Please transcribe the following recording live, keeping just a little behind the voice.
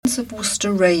fans of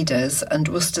Worcester Raiders and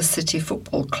Worcester City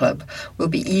Football Club will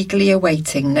be eagerly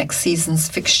awaiting next season's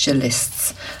fixture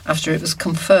lists after it was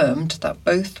confirmed that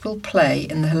both will play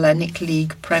in the Hellenic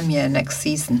League Premier next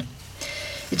season.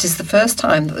 It is the first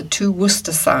time that the two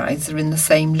Worcester sides are in the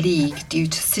same league due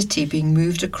to City being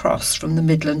moved across from the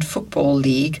Midland Football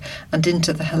League and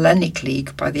into the Hellenic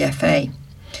League by the FA.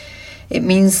 It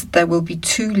means there will be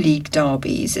two league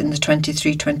derbies in the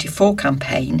 23-24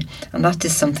 campaign, and that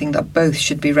is something that both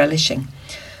should be relishing.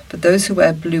 But those who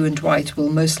wear blue and white will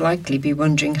most likely be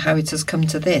wondering how it has come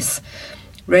to this.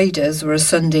 Raiders were a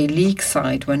Sunday league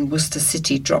side when Worcester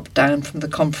City dropped down from the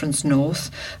Conference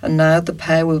North, and now the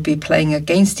pair will be playing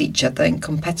against each other in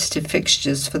competitive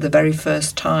fixtures for the very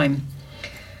first time.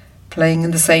 Playing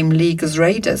in the same league as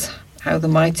Raiders, how the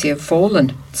mighty have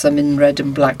fallen, some in red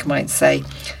and black might say.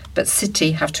 But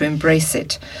City have to embrace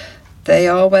it. They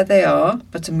are where they are,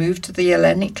 but a move to the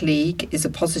Hellenic League is a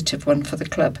positive one for the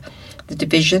club. The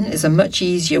division is a much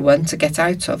easier one to get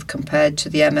out of compared to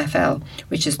the MFL,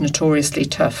 which is notoriously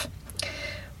tough.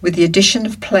 With the addition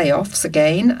of playoffs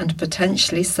again and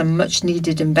potentially some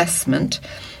much-needed investment,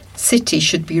 City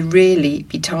should really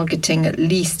be targeting at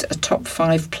least a top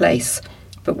 5 place.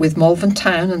 But with Malvern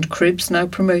Town and Cribbs now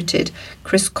promoted,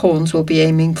 Chris Cornes will be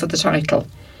aiming for the title.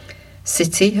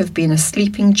 City have been a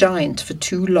sleeping giant for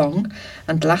too long,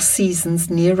 and last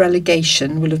season's near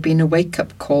relegation will have been a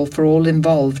wake-up call for all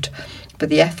involved. But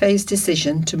the FA's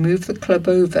decision to move the club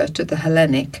over to the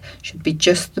Hellenic should be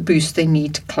just the boost they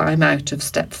need to climb out of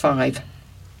step 5.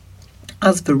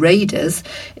 As for Raiders,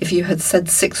 if you had said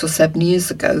 6 or 7 years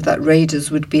ago that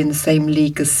Raiders would be in the same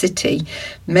league as City,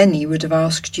 many would have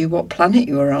asked you what planet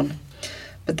you were on.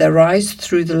 But their rise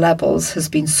through the levels has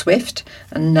been swift,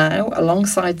 and now,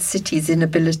 alongside City's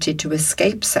inability to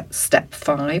escape step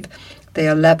 5, they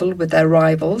are level with their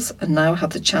rivals and now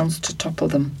have the chance to topple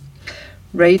them.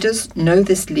 Raiders know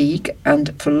this league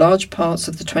and, for large parts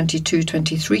of the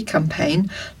 22-23 campaign,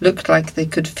 looked like they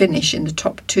could finish in the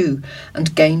top 2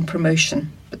 and gain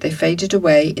promotion, but they faded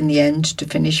away in the end to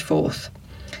finish 4th.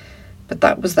 But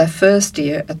that was their first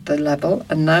year at the level,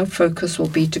 and now focus will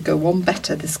be to go one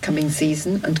better this coming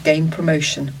season and gain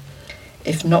promotion,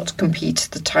 if not compete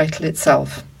the title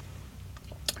itself.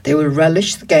 They will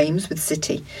relish the games with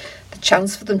City. The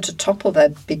chance for them to topple their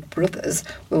big brothers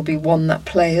will be one that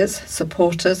players,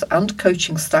 supporters and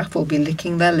coaching staff will be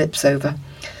licking their lips over.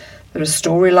 There are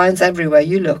storylines everywhere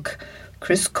you look.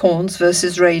 Chris Cornes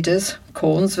versus Raiders,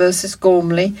 Cornes versus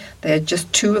Gormley, they are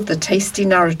just two of the tasty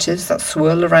narratives that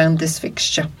swirl around this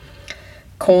fixture.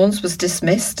 Cornes was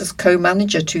dismissed as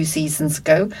co-manager 2 seasons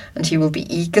ago, and he will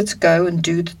be eager to go and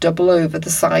do the double over the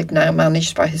side now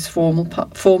managed by his former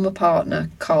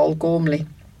partner, Carl Gormley.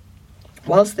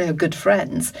 Whilst they are good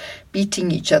friends,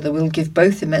 beating each other will give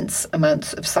both immense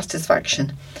amounts of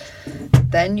satisfaction.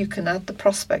 Then you can add the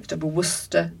prospect of a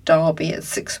Worcester derby at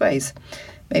Sixways.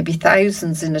 Maybe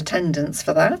thousands in attendance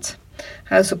for that.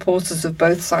 How supporters of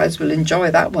both sides will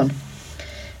enjoy that one.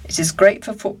 It is great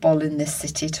for football in this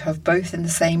city to have both in the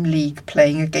same league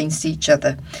playing against each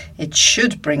other. It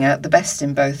should bring out the best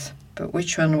in both. But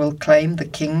which one will claim the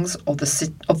kings of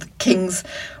the kings?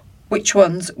 Which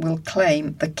ones will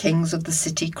claim the kings of the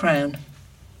city crown?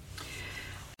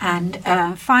 And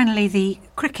finally, the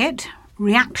cricket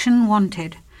reaction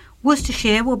wanted.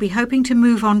 Worcestershire will be hoping to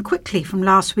move on quickly from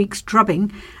last week's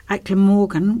drubbing at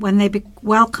Glamorgan when they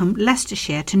welcome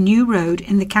Leicestershire to New Road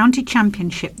in the County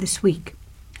Championship this week.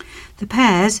 The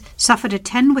Pairs suffered a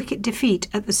 10-wicket defeat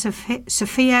at the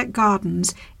Sophia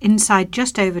Gardens inside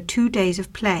just over 2 days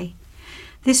of play.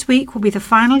 This week will be the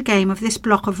final game of this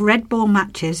block of red ball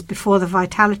matches before the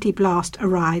Vitality Blast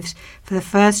arrives for the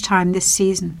first time this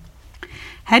season.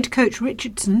 Head coach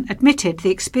Richardson admitted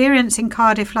the experience in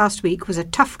Cardiff last week was a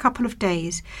tough couple of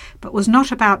days, but was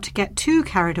not about to get too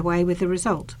carried away with the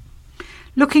result.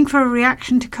 Looking for a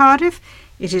reaction to Cardiff?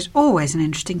 It is always an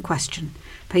interesting question,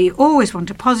 but you always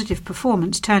want a positive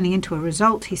performance turning into a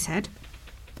result, he said.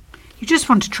 You just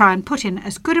want to try and put in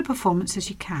as good a performance as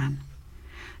you can.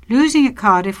 Losing at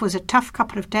Cardiff was a tough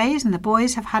couple of days, and the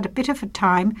boys have had a bit of a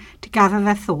time to gather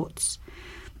their thoughts.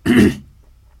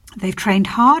 They've trained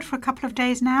hard for a couple of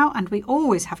days now, and we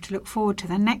always have to look forward to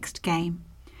the next game.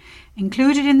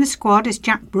 Included in the squad is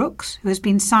Jack Brooks, who has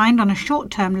been signed on a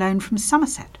short-term loan from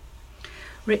Somerset.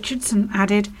 Richardson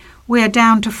added, "We are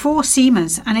down to 4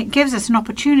 seamers, and it gives us an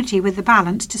opportunity with the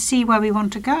balance to see where we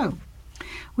want to go.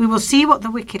 We will see what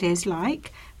the wicket is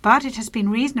like, but it has been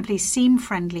reasonably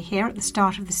seam-friendly here at the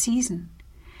start of the season.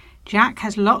 Jack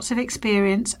has lots of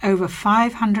experience, over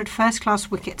 500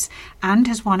 first-class wickets, and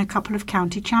has won a couple of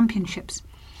county championships.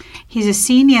 He's a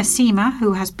senior seamer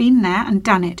who has been there and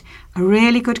done it, a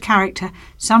really good character,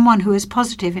 someone who is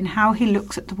positive in how he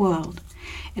looks at the world.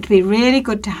 It'd be really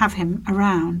good to have him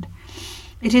around.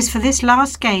 It is for this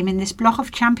last game in this block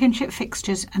of championship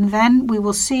fixtures, and then we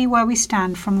will see where we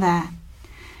stand from there.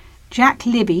 Jack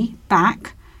Libby,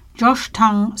 back, Josh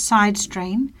Tongue, side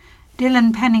strain,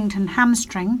 Dylan Pennington,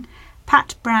 hamstring,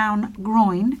 Pat Brown,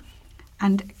 groin,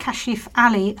 and Kashif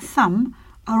Ali, thumb,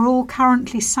 are all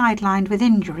currently sidelined with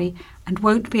injury and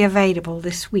won't be available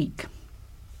this week.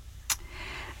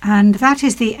 And that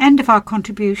is the end of our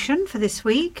contribution for this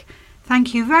week.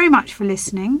 Thank you very much for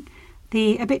listening.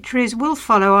 The obituaries will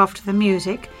follow after the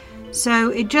music, so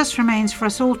it just remains for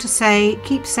us all to say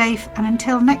keep safe, and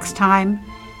until next time,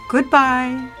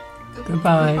 goodbye.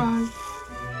 Goodbye. Goodbye.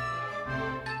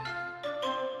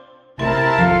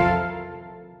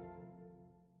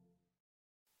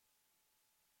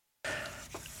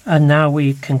 And now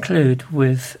we conclude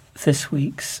with this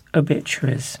week's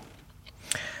obituaries.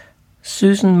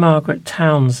 Susan Margaret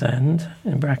Townsend,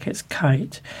 in brackets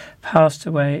Kite, passed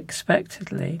away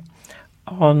expectedly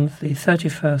on the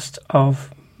 31st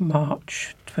of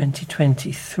March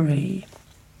 2023.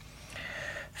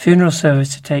 Funeral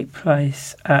service to take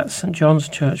place at St John's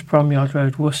Church, Bromyard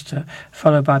Road, Worcester,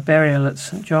 followed by burial at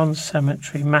St John's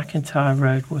Cemetery, McIntyre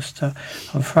Road, Worcester,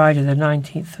 on Friday the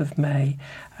 19th of May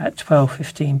at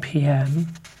 12:15 p.m.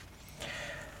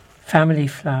 Family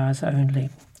flowers only.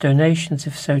 Donations,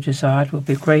 if so desired, will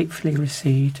be gratefully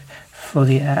received for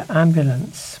the air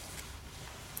ambulance.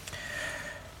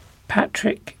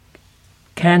 Kenneth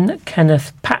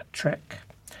Patrick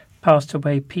passed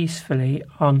away peacefully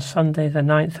on Sunday the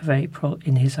 9th of April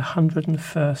in his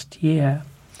 101st year.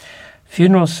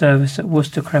 Funeral service at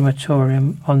Worcester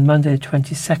Crematorium on Monday the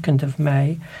 22nd of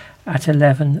May at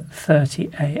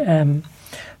 11:30 a.m.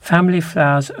 Family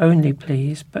flowers only,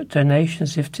 please, but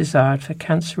donations, if desired, for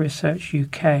Cancer Research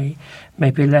UK may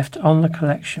be left on the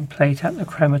collection plate at the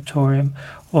crematorium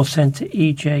or sent to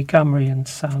E.J. Gummery and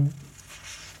Son.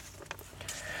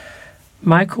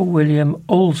 Michael William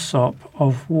Allsop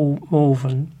of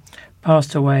Malvern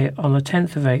passed away on the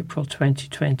 10th of April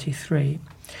 2023.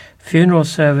 Funeral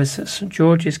service at St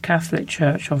George's Catholic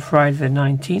Church on Friday the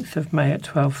 19th of May at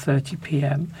 12:30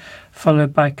 p.m,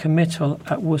 followed by committal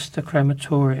at Worcester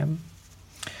Crematorium.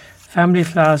 Family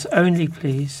flowers only,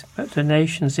 please, but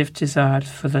donations, if desired,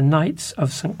 for the Knights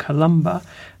of St Columba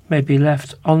may be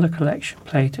left on the collection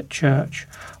plate at church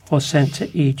or sent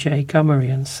to E.J. Gummery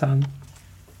and Son.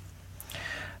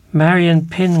 Marion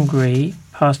Pingree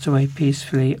passed away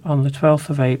peacefully on the 12th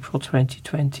of April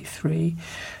 2023.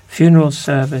 Funeral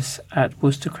service at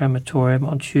Worcester Crematorium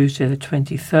on Tuesday the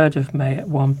 23rd of May at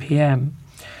 1 p.m.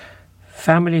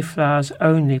 Family flowers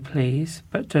only, please,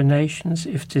 but donations,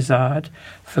 if desired,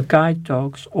 for guide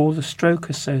dogs or the Stroke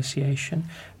Association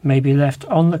may be left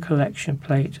on the collection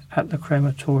plate at the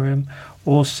crematorium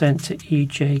or sent to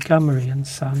E.J. Gummery and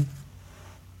Son.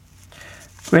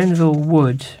 Grenville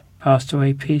Wood passed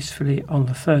away peacefully on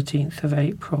the 13th of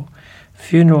April.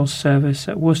 Funeral service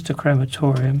at Worcester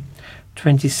Crematorium,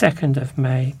 22nd of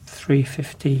May,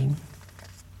 3:15.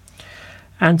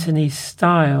 Anthony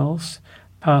Stiles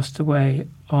passed away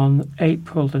on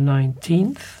April the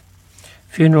 19th.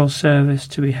 Funeral service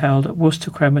to be held at Worcester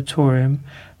Crematorium,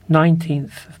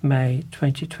 19th of May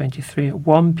 2023 at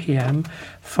 1 p.m,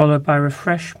 followed by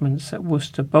refreshments at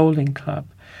Worcester Bowling Club.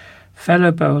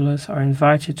 Fellow bowlers are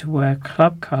invited to wear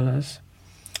club colours,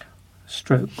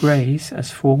 stroke greys, as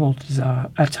formal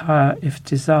attire if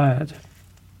desired.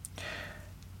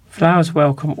 Flowers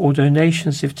welcome or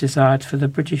donations, if desired, for the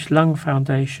British Lung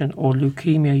Foundation or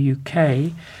Leukemia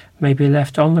UK may be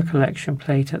left on the collection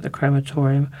plate at the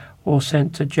crematorium or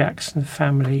sent to Jackson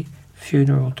Family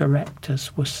Funeral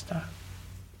Directors, Worcester.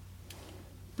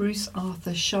 Bruce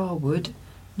Arthur Sharwood,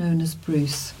 known as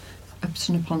Bruce,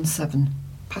 Upton-upon-Severn,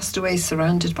 passed away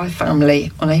surrounded by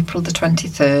family on April the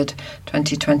 23rd,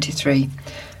 2023.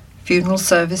 Funeral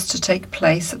service to take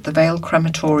place at the Vale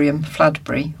Crematorium,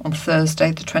 Fladbury, on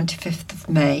Thursday the 25th of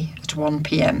May at 1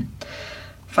 p.m.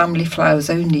 Family flowers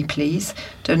only, please.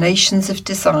 Donations, if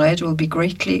desired, will be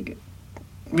gratefully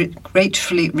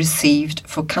received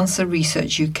for Cancer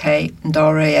Research UK and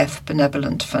RAF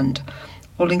Benevolent Fund.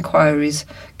 All inquiries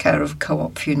care of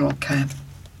Co-op Funeral Care.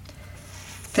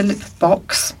 Philip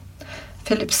Box.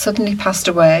 Philip suddenly passed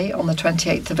away on the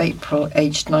 28th of April,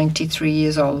 aged 93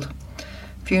 years old.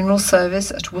 Funeral service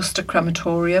at Worcester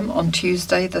Crematorium on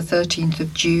Tuesday the 13th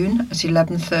of June at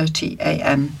 11:30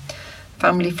 a.m.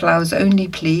 Family flowers only,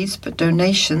 please, but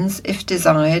donations, if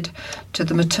desired, to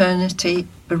the Maternity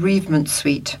Bereavement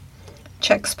Suite.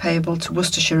 Cheques payable to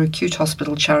Worcestershire Acute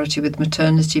Hospital Charity with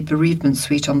Maternity Bereavement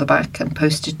Suite on the back and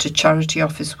posted to Charity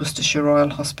Office, Worcestershire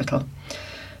Royal Hospital.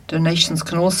 Donations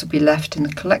can also be left in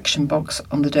the collection box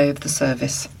on the day of the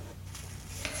service.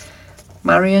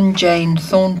 Marion Jane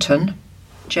Thornton,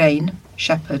 Jane,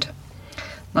 Shepherd,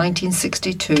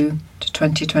 1962 to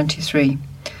 2023.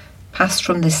 Passed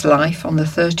from this life on the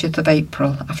 30th of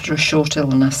April after a short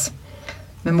illness.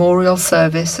 Memorial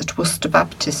service at Worcester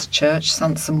Baptist Church,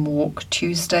 Sansom Walk,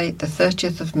 Tuesday the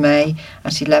 30th of May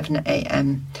at 11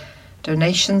 a.m.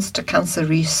 Donations to Cancer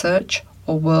Research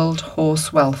or World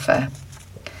Horse Welfare.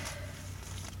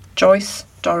 Joyce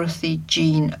Dorothy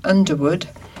Jean Underwood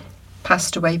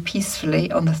passed away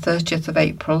peacefully on the 30th of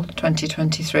April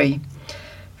 2023.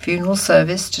 Funeral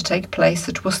service to take place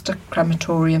at Worcester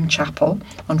Crematorium Chapel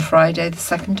on Friday the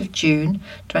 2nd of June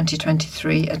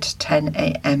 2023 at 10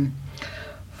 a.m.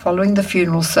 Following the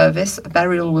funeral service, a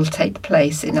burial will take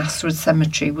place in Aswood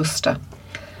Cemetery, Worcester.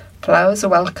 Flowers are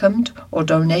welcomed, or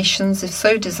donations, if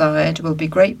so desired, will be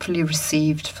gratefully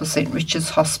received for St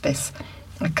Richard's Hospice.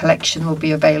 A collection will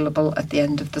be available at the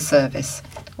end of the service.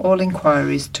 All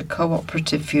inquiries to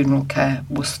Cooperative Funeral Care,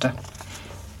 Worcester.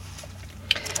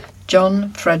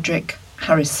 John Frederick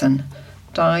Harrison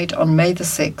died on May the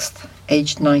 6th,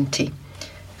 aged 90.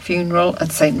 Funeral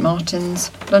at St Martin's,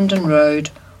 London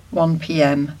Road, 1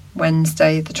 p.m,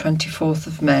 Wednesday the 24th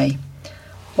of May.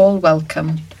 All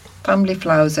welcome, family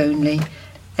flowers only,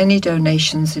 any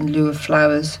donations in lieu of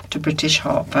flowers to British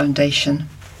Heart Foundation.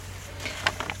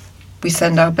 We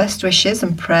send our best wishes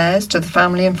and prayers to the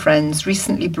family and friends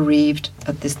recently bereaved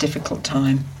at this difficult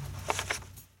time.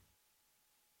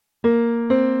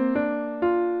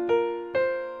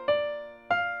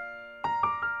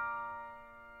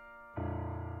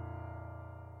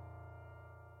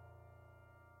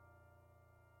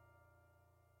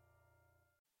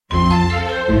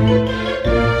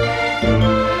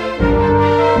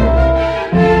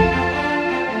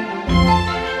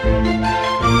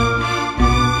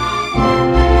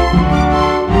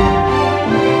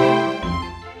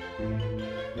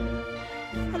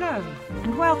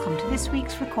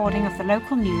 Recording of the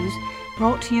local news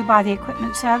brought to you by the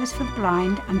Equipment Service for the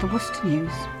Blind and the Worcester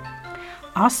News.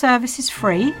 Our service is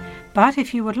free, but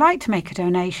if you would like to make a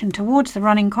donation towards the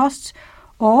running costs,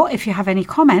 or if you have any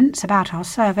comments about our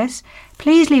service,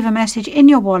 please leave a message in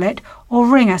your wallet or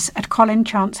ring us at Colin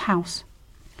Chance House.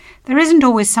 There isn't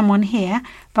always someone here,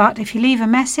 but if you leave a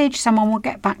message, someone will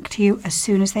get back to you as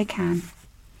soon as they can.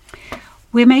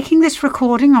 We're making this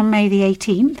recording on May the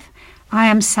 18th. I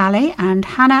am Sally, and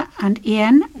Hannah and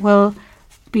Ian will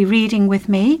be reading with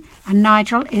me, and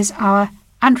Nigel is and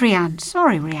Rhiann.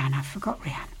 Sorry, Rhiann, I forgot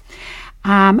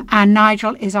Rhiann. And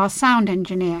Nigel is our sound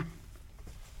engineer.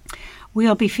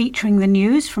 We'll be featuring the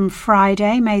news from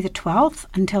Friday, May the 12th,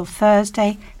 until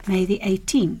Thursday, May the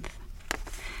 18th.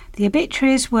 The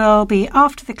obituaries will be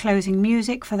after the closing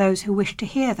music for those who wish to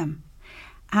hear them.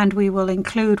 And we will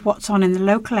include what's on in the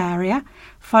local area,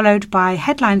 followed by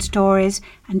headline stories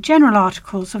and general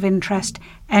articles of interest,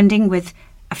 ending with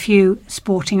a few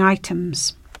sporting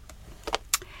items.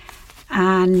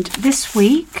 And this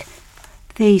week,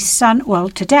 today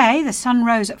the sun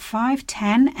rose at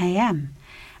 5:10 a.m.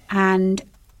 and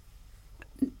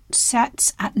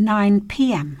sets at 9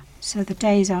 p.m. So the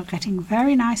days are getting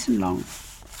very nice and long.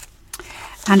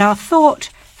 And our thought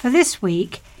for this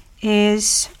week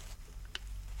is...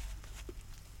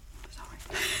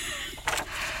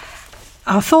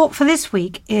 Our thought for this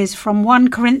week is from 1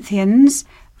 Corinthians,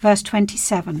 verse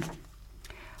 27.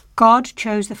 God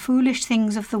chose the foolish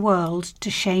things of the world to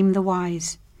shame the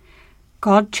wise.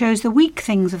 God chose the weak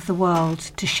things of the world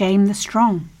to shame the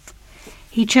strong.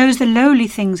 He chose the lowly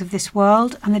things of this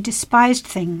world and the despised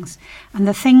things and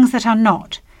the things that are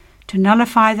not, to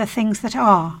nullify the things that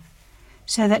are,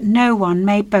 so that no one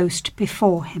may boast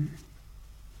before him.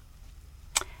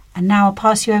 And now I'll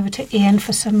pass you over to Ian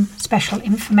for some special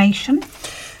information.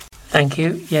 Thank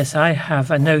you. Yes, I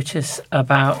have a notice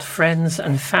about Friends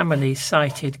and Family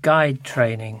Sighted Guide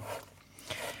Training.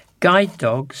 Guide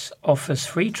Dogs offers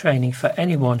free training for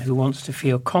anyone who wants to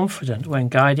feel confident when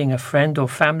guiding a friend or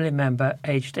family member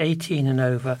aged 18 and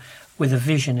over with a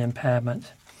vision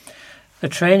impairment. The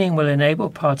training will enable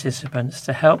participants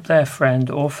to help their friend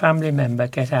or family member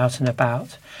get out and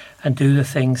about and do the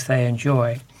things they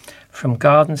enjoy, from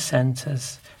garden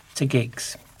centres to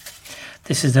gigs.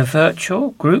 This is a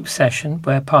virtual group session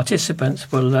where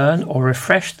participants will learn or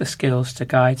refresh the skills to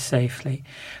guide safely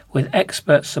with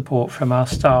expert support from our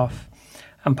staff,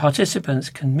 and participants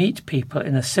can meet people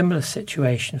in a similar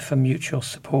situation for mutual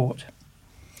support.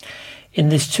 In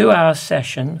this 2-hour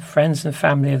session, friends and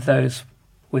family of those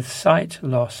with sight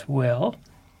loss will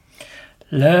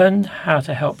learn how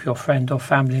to help your friend or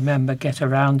family member get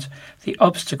around the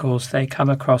obstacles they come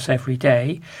across every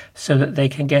day so that they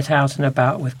can get out and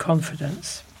about with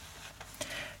confidence.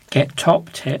 Get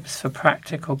top tips for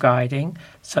practical guiding,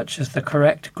 such as the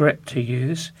correct grip to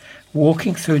use,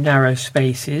 walking through narrow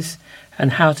spaces,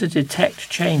 and how to detect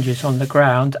changes on the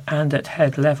ground and at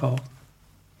head level.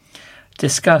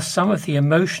 Discuss some of the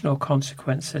emotional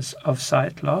consequences of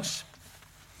sight loss.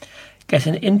 Get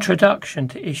an introduction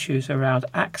to issues around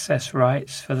access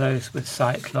rights for those with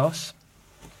sight loss.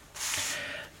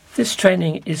 This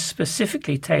training is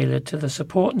specifically tailored to the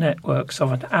support networks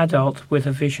of an adult with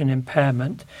a vision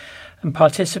impairment, and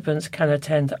participants can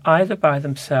attend either by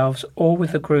themselves or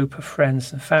with a group of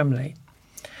friends and family.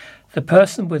 The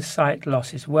person with sight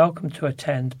loss is welcome to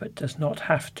attend but does not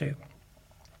have to.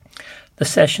 The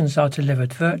sessions are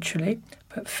delivered virtually,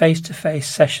 but face-to-face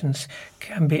sessions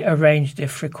can be arranged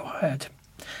if required.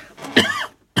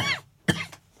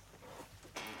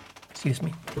 Excuse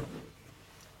me.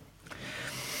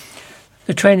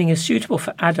 The training is suitable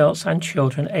for adults and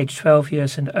children aged 12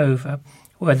 years and over,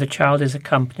 where the child is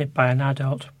accompanied by an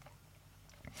adult.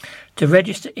 To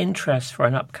register interest for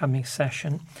an upcoming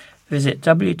session, visit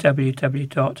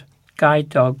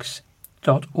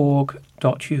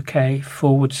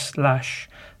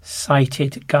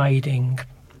www.guidedogs.org.uk/sighted guiding.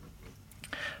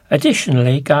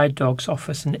 Additionally, Guide Dogs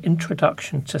offers an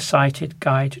introduction to sighted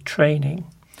guide training,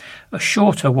 a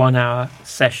shorter 1-hour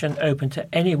session open to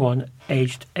anyone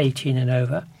aged 18 and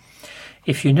over.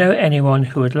 If you know anyone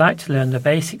who would like to learn the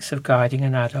basics of guiding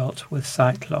an adult with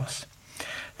sight loss,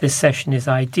 this session is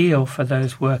ideal for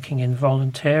those working in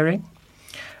volunteering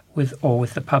with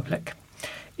the public.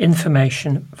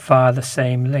 Information via the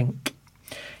same link.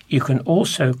 You can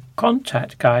also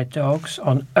contact Guide Dogs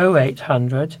on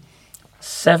 0800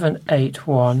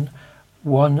 781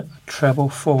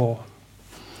 1444.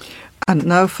 And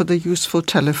now for the useful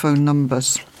telephone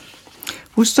numbers.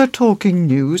 Worcester Talking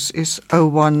News is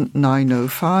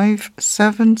 01905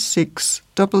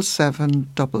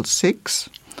 767766,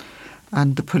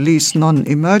 and the police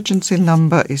non-emergency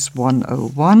number is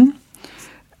 101.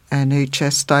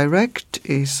 NHS Direct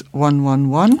is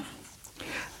 111.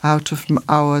 Out of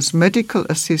hours medical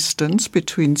assistance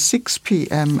between 6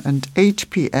 p.m. and 8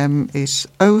 p.m. is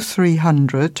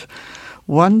 0300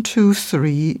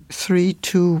 123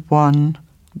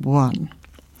 3211.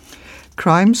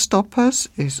 Crime Stoppers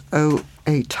is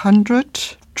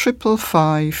 0800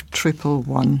 555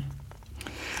 111.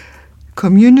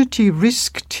 Community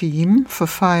Risk Team for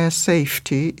Fire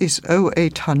Safety is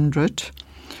 0800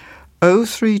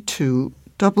 032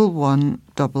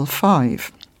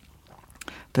 1155.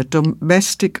 The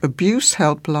Domestic Abuse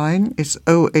Helpline is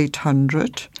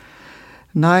 0800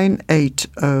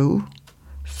 980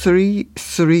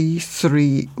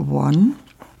 3331.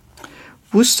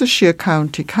 Worcestershire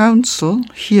County Council,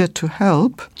 here to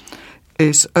help,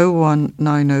 is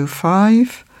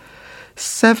 01905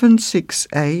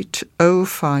 768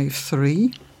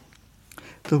 053.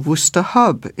 The Worcester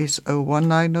Hub is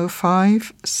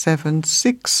 01905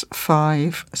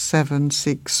 765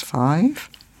 765.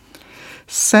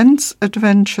 Sense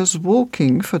Adventures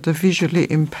Walking for the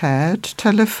visually impaired,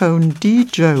 telephone D.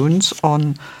 Jones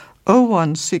on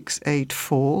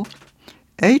 01684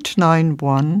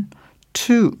 891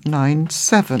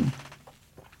 297.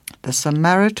 The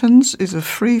Samaritans is a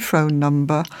free phone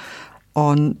number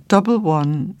on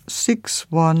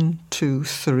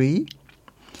 116123.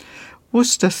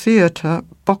 Worcester Theatre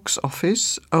box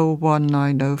office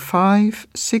 01905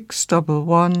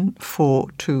 611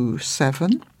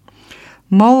 427.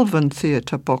 Malvern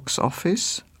Theatre box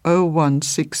office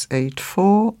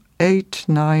 01684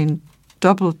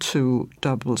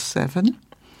 892277.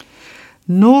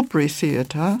 Norbury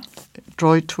Theatre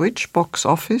Droitwich box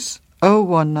office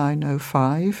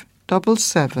 01905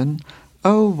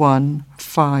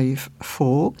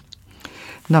 770154.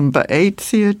 Number 8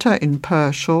 Theatre in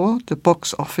Pershore, the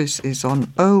box office is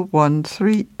on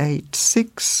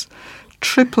 01386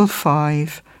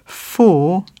 555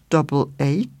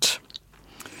 488.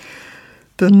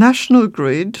 The National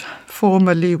Grid,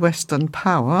 formerly Western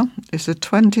Power, is a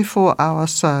 24-hour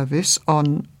service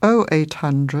on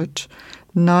 0800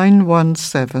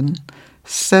 917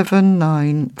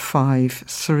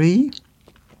 7953.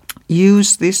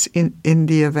 Use this in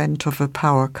the event of a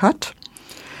power cut.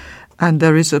 And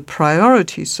there is a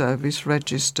priority service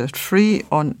registered free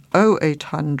on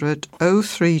 0800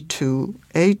 032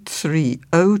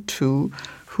 8302,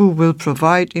 who will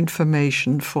provide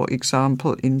information, for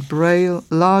example, in Braille,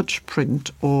 large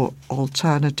print or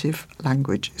alternative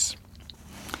languages.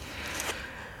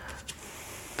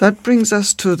 That brings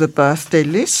us to the birthday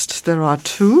list. There are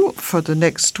 2 for the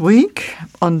next week.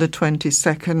 On the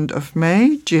 22nd of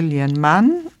May, Gillian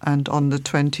Mann, and on the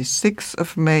 26th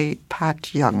of May,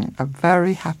 Pat Young. A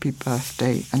very happy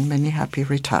birthday and many happy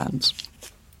returns.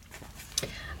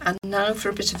 And now for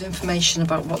a bit of information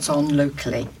about what's on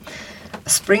locally. A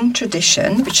spring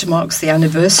tradition, which marks the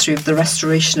anniversary of the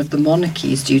restoration of the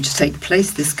monarchy, is due to take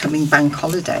place this coming bank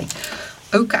holiday.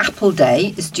 Oak Apple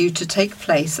Day is due to take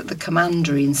place at the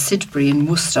Commandery in Sidbury in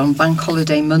Worcester on Bank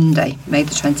Holiday Monday, May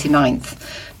the 29th,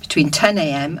 between 10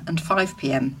 a.m. and 5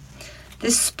 p.m.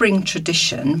 This spring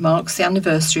tradition marks the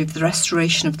anniversary of the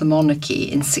restoration of the monarchy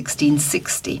in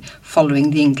 1660, following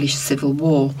the English Civil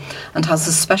War, and has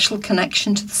a special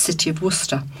connection to the city of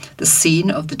Worcester, the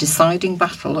scene of the deciding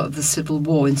battle of the Civil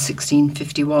War in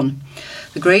 1651.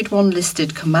 The Grade 1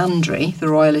 listed Commandery, the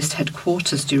Royalist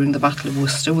headquarters during the Battle of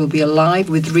Worcester, will be alive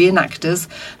with reenactors,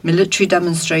 military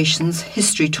demonstrations,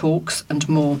 history talks and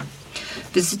more.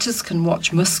 Visitors can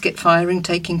watch musket firing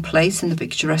taking place in the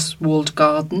picturesque walled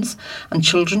gardens, and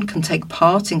children can take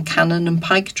part in cannon and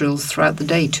pike drills throughout the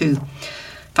day too.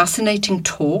 Fascinating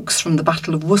talks from the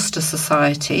Battle of Worcester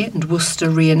Society and Worcester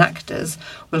reenactors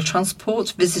will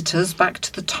transport visitors back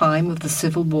to the time of the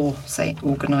Civil War, say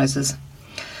organisers.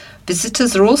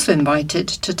 Visitors are also invited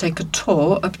to take a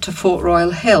tour up to Fort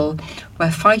Royal Hill,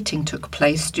 where fighting took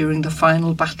place during the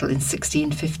final battle in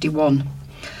 1651.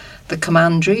 The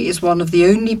Commandery is one of the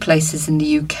only places in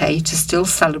the UK to still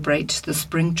celebrate the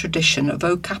spring tradition of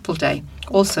Oak Apple Day,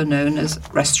 also known as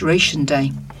Restoration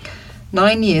Day.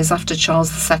 9 years after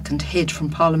Charles II hid from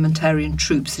parliamentarian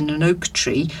troops in an oak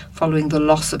tree following the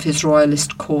loss of his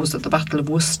royalist cause at the Battle of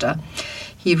Worcester,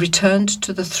 he returned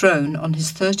to the throne on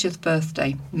his 30th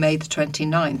birthday, May the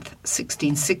 29th,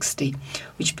 1660,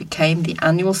 which became the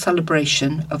annual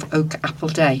celebration of Oak Apple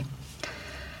Day.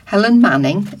 Helen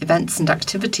Manning, Events and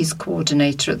Activities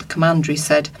Coordinator at the Commandery,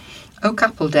 said, "Oak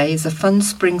Apple Day is a fun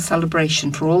spring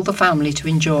celebration for all the family to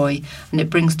enjoy, and it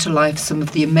brings to life some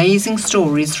of the amazing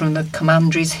stories from the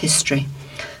Commandery's history.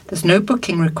 There's no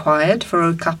booking required for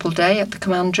Oak Apple Day at the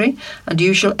Commandery, and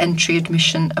usual entry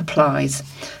admission applies.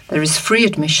 There is free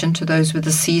admission to those with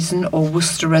a season or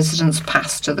Worcester residence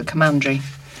pass to the Commandery.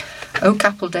 Oak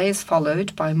Apple Day is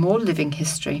followed by more living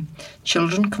history.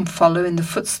 Children can follow in the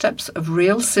footsteps of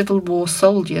real Civil War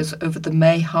soldiers over the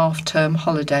May half-term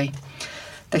holiday.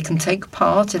 They can take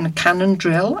part in a cannon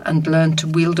drill and learn to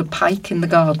wield a pike in the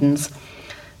gardens.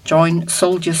 Join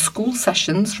soldier school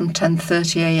sessions from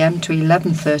 10:30 a.m. to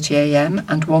 11:30 a.m.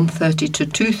 and 1:30 to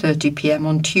 2:30 p.m.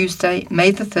 on Tuesday,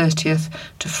 May the 30th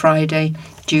to Friday,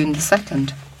 June the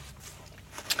 2nd.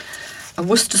 A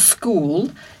Worcester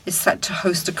school is set to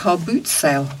host a car boot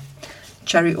sale.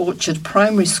 Cherry Orchard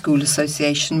Primary School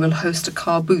Association will host a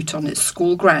car boot on its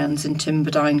school grounds in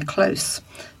Timberdine Close.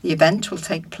 The event will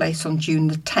take place on June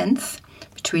the 10th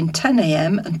between 10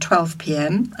 a.m. and 12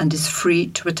 p.m. and is free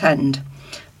to attend.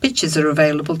 Pitches are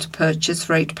available to purchase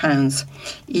for £8.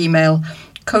 Email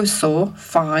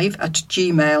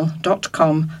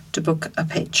cosaw5@gmail.com to book a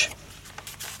pitch.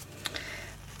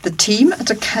 The team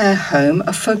at a care home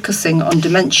are focusing on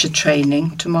dementia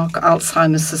training to mark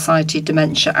Alzheimer's Society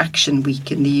Dementia Action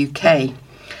Week in the UK.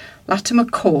 Latimer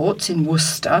Court in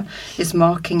Worcester is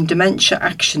marking Dementia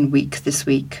Action Week this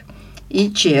week.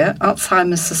 Each year,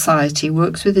 Alzheimer's Society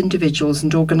works with individuals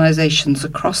and organisations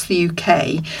across the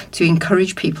UK to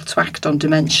encourage people to act on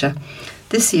dementia.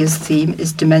 This year's theme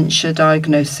is Dementia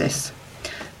Diagnosis.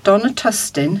 Donna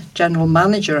Tustin, General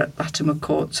Manager at Latimer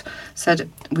Court, said,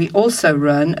 "We also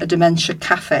run a dementia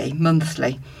cafe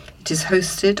monthly. It is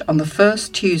hosted on the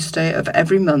first Tuesday of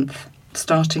every month,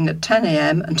 starting at 10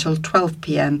 a.m. until 12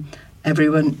 p.m.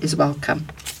 Everyone is welcome."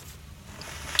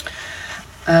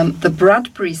 The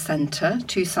Bradbury Centre,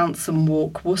 2 Sansom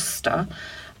Walk, Worcester,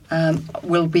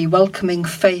 will be welcoming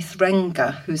Faith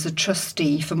Renger, who's a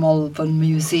trustee for Malvern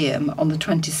Museum, on the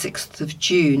 26th of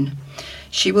June.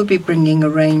 She will be bringing a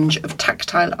range of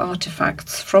tactile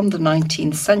artefacts from the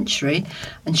 19th century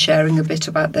and sharing a bit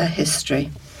about their history.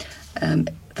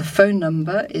 The phone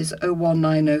number is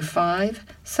 01905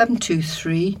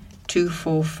 723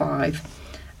 245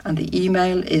 and the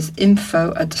email is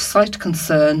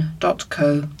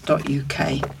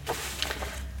info@siteconcern.co.uk.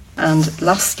 And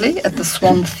lastly, at the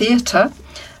Swan Theatre,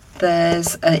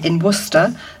 there's in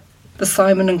Worcester, the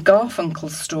Simon and Garfunkel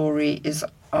story is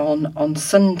on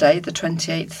Sunday, the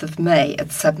 28th of May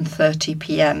at 7:30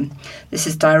 p.m. This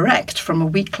is direct from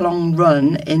a week-long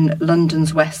run in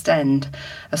London's West End,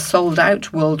 a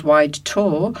sold-out worldwide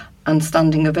tour and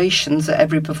standing ovations at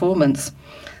every performance.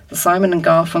 The Simon and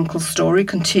Garfunkel story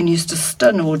continues to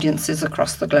stun audiences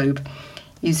across the globe.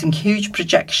 using huge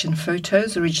projection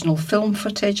photos, original film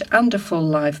footage and a full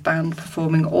live band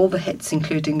performing all the hits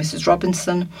including Mrs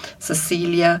Robinson,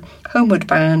 Cecilia, Homeward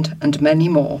Bound and many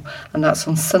more. And that's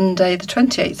on Sunday the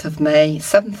 28th of May,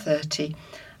 7:30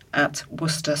 at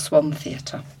Worcester Swan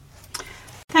Theatre.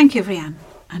 Thank you, Rianne.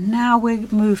 And now we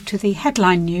move to the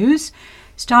headline news.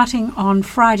 Starting on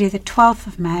Friday the 12th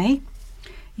of May,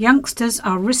 youngsters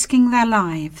are risking their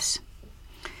lives.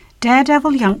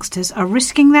 Daredevil youngsters are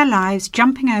risking their lives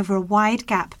jumping over a wide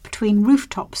gap between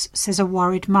rooftops, says a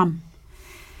worried mum.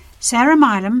 Sarah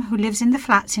Milam, who lives in the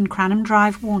flats in Cranham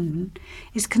Drive, Warndon,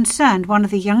 is concerned one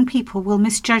of the young people will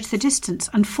misjudge the distance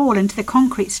and fall into the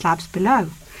concrete slabs below,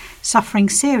 suffering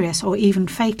serious or even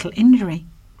fatal injury.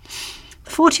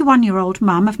 The 41-year-old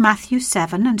mum of Matthew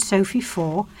 7 and Sophie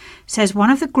 4 says one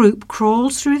of the group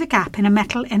crawls through the gap in a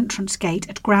metal entrance gate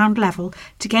at ground level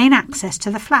to gain access to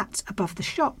the flats above the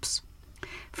shops.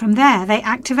 From there, they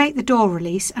activate the door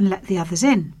release and let the others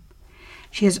in.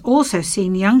 She has also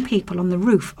seen young people on the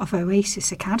roof of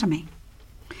Oasis Academy.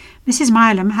 Mrs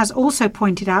Milam has also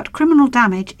pointed out criminal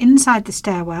damage inside the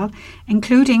stairwell,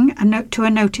 including a note to a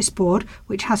notice board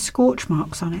which has scorch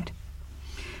marks on it.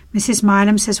 Mrs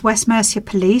Milam says West Mercia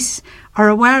Police are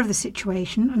aware of the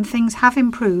situation and things have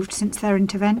improved since their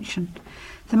intervention.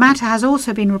 The matter has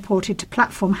also been reported to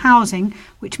Platform Housing,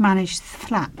 which manage the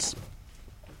flats.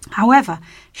 However,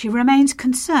 she remains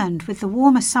concerned with the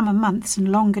warmer summer months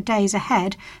and longer days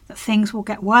ahead that things will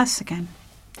get worse again.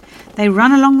 They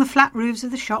run along the flat roofs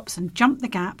of the shops and jump the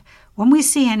gap. When we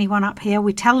see anyone up here,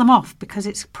 we tell them off because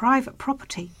it's private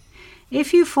property.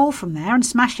 If you fall from there and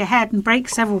smash your head and break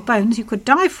several bones, you could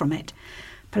die from it.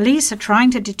 Police are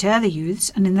trying to deter the youths,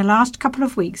 and in the last couple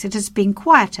of weeks it has been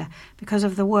quieter because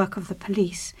of the work of the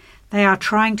police. They are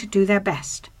trying to do their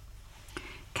best.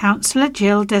 Councillor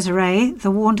Jill Desiree,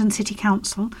 the Warndon City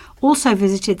Council, also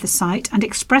visited the site and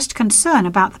expressed concern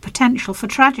about the potential for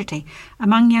tragedy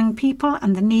among young people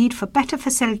and the need for better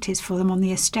facilities for them on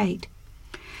the estate.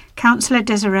 Councillor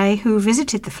Desiree, who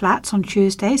visited the flats on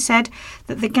Tuesday, said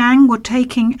that the gang were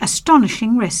taking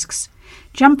astonishing risks.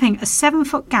 Jumping a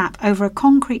 7-foot gap over a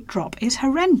concrete drop is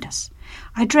horrendous.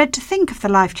 I dread to think of the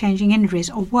life-changing injuries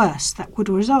or worse that would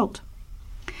result.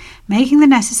 Making the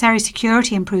necessary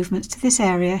security improvements to this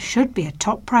area should be a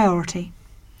top priority.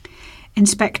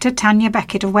 Inspector Tanya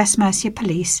Beckett of West Mercia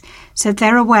Police said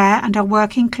they're aware and are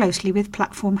working closely with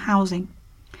Platform Housing.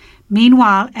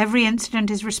 Meanwhile, every incident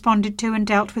is responded to and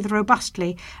dealt with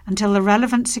robustly until the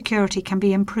relevant security can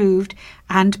be improved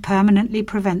and permanently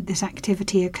prevent this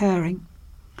activity occurring.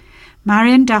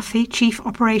 Marion Duffy, Chief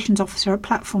Operations Officer at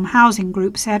Platform Housing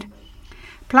Group, said,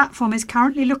 Platform is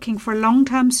currently looking for a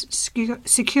long-term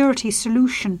security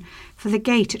solution for the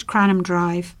gate at Cranham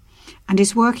Drive and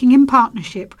is working in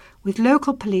partnership with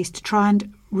local police to try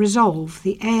and resolve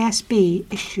the ASB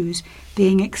issues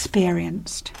being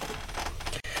experienced.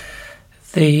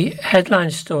 The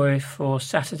headline story for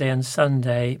Saturday and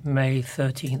Sunday, May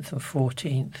 13th and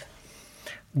 14th.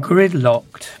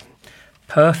 Gridlocked.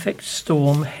 Perfect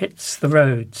storm hits the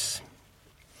roads.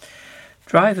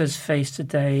 Drivers faced a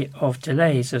day of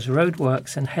delays as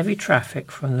roadworks and heavy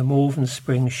traffic from the Malvern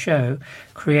Spring show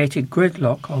created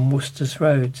gridlock on Worcester's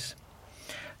roads.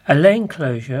 A lane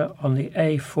closure on the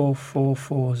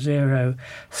A4440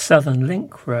 Southern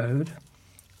Link Road,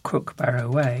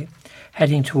 Crookbarrow Way,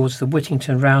 heading towards the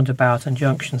Whittington roundabout and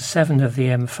junction 7 of the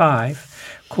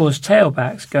M5, caused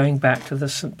tailbacks going back to the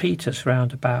St Peter's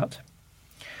roundabout.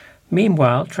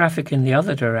 Meanwhile, traffic in the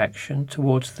other direction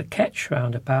towards the Ketch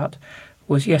roundabout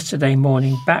was yesterday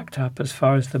morning backed up as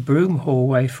far as the Broomhall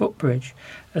Way footbridge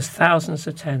as thousands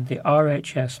attend the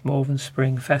RHS Malvern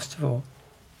Spring Festival.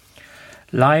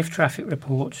 Live traffic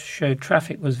reports showed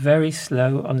traffic was very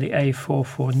slow on the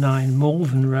A449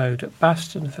 Malvern Road at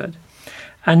Bastonford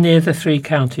and near the Three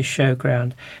Counties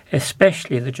Showground,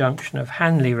 especially the junction of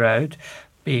Hanley Road,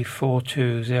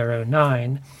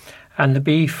 B4209, and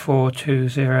the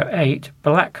B4208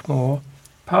 Blackmore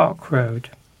Park Road.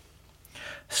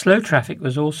 Slow traffic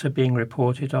was also being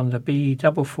reported on the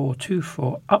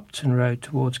B4424 Upton Road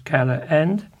towards Keller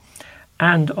End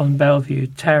and on Bellevue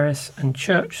Terrace and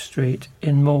Church Street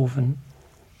in Malvern.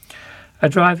 A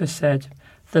driver said,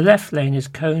 "The left lane is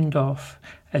coned off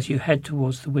as you head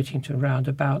towards the Whittington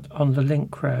roundabout on the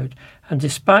Link Road, and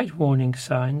despite warning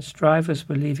signs, drivers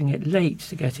were leaving it late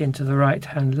to get into the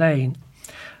right-hand lane,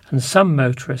 and some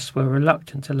motorists were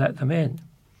reluctant to let them in.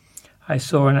 I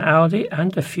saw an Audi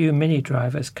and a few Mini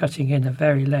drivers cutting in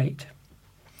very late."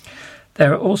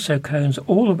 There are also cones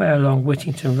all the way along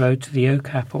Whittington Road to the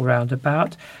Oakapple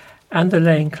roundabout, and the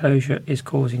lane closure is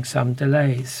causing some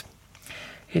delays.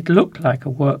 It looked like a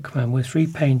workman was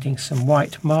repainting some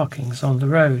white markings on the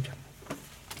road.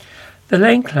 The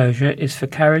lane closure is for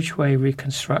carriageway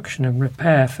reconstruction and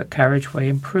repair for carriageway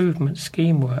improvement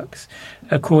scheme works,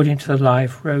 according to the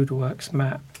live roadworks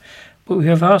map. But we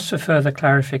have asked for further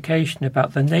clarification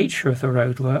about the nature of the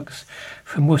roadworks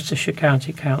from Worcestershire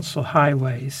County Council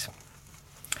Highways.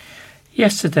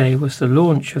 Yesterday was the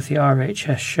launch of the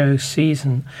RHS show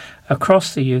season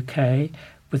across the UK,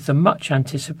 with the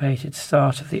much-anticipated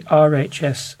start of the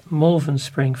RHS Malvern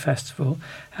Spring Festival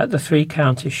at the Three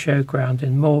Counties Showground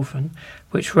in Malvern,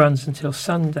 which runs until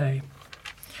Sunday.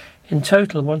 In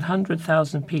total,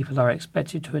 100,000 people are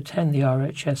expected to attend the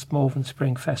RHS Malvern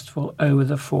Spring Festival over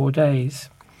the 4 days.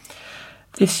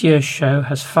 This year's show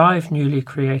has 5 newly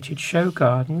created show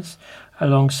gardens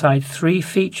alongside 3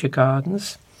 feature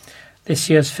gardens. This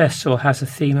year's festival has a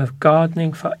theme of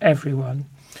gardening for everyone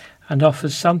and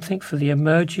offers something for the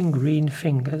emerging green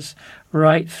fingers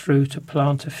right through to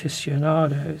plant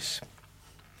aficionados.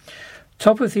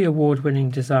 Top of the award-winning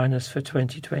designers for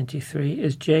 2023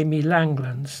 is Jamie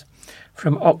Langlands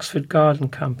from Oxford Garden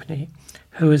Company,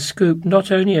 who has scooped not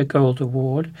only a Gold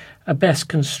Award, a Best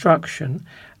Construction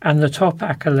and the top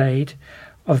accolade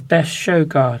of Best Show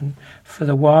Garden for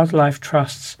the Wildlife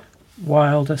Trust's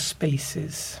Wilder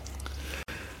Spaces.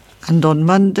 And on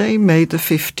Monday, May the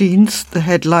 15th, the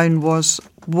headline was,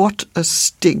 "What a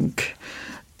Stink."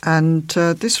 And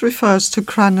this refers to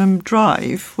Cranham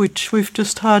Drive, which we've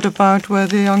just heard about, where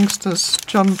the youngsters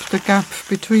jump the gap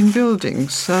between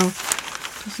buildings. So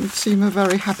it doesn't seem a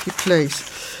very happy place.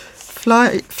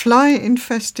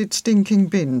 Fly-infested stinking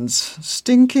bins.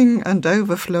 Stinking and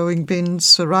overflowing bins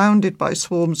surrounded by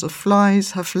swarms of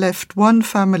flies have left one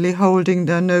family holding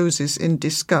their noses in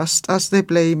disgust as they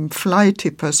blame fly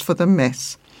tippers for the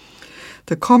mess.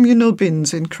 The communal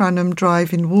bins in Cranham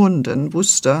Drive in Warndon,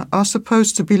 Worcester, are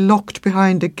supposed to be locked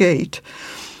behind a gate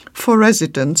for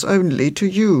residents only to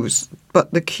use,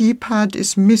 but the keypad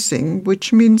is missing,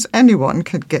 which means anyone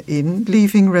can get in,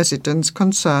 leaving residents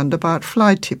concerned about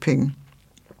fly tipping.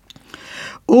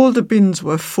 All the bins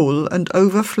were full and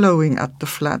overflowing at the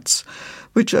flats,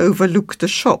 which overlook the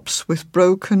shops, with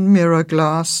broken mirror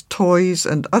glass, toys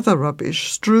and other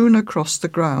rubbish strewn across the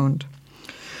ground.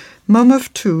 Mum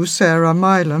of 2, Sarah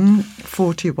Milam,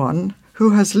 41,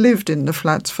 who has lived in the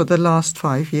flats for the last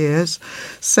 5 years,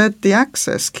 said the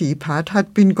access keypad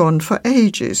had been gone for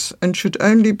ages and should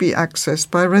only be accessed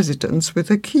by residents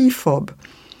with a key fob.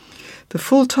 The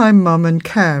full-time mum and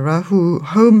carer who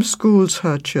homeschools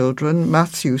her children,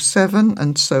 Matthew 7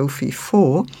 and Sophie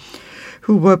 4,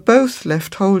 who were both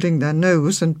left holding their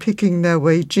nose and picking their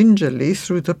way gingerly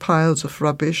through the piles of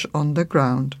rubbish on the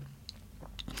ground.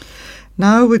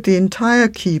 Now, with the entire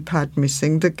keypad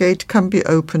missing, the gate can be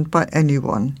opened by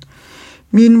anyone.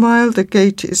 Meanwhile, the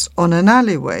gate is on an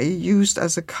alleyway used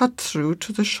as a cut-through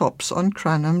to the shops on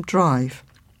Cranham Drive.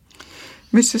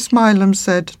 Mrs. Milam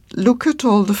said, "Look at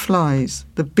all the flies.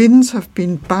 The bins have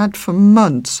been bad for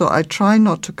months, so I try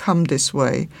not to come this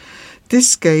way.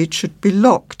 This gate should be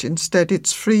locked. Instead,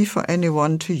 it's free for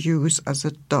anyone to use as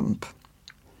a dump."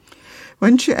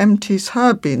 When she empties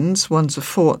her bins once a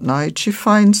fortnight, she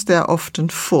finds they're often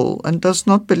full and does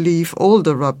not believe all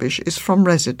the rubbish is from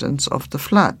residents of the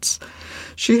flats.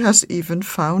 She has even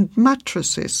found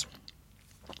mattresses.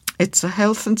 "It's a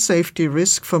health and safety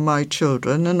risk for my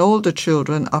children and all the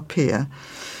children up here.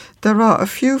 There are a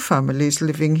few families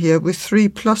living here with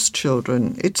 3+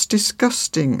 children. It's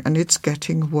disgusting and it's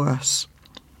getting worse.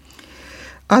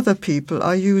 Other people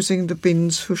are using the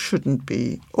bins who shouldn't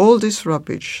be. All this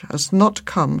rubbish has not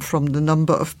come from the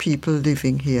number of people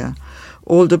living here.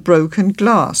 All the broken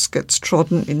glass gets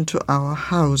trodden into our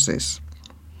houses."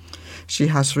 She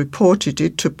has reported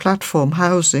it to Platform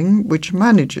Housing, which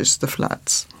manages the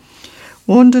flats.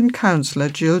 Warndon councillor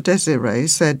Jill Desiree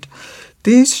said,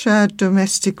 "These shared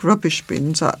domestic rubbish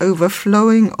bins are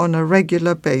overflowing on a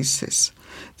regular basis.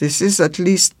 This is at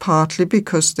least partly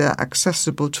because they are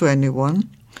accessible to anyone,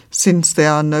 since they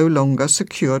are no longer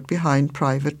secured behind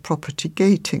private property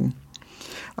gating.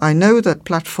 I know that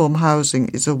Platform Housing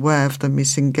is aware of the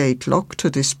missing gate lock to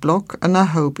this block, and I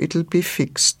hope it'll be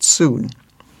fixed soon."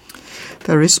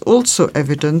 There is also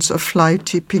evidence of fly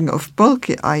tipping of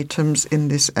bulky items in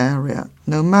this area.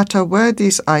 No matter where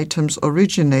these items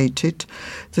originated,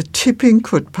 the tipping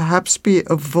could perhaps be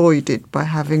avoided by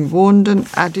having Warndon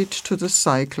added to the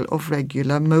cycle of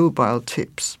regular mobile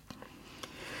tips.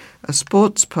 A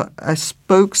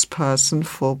spokesperson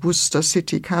for Worcester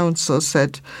City Council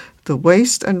said the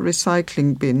waste and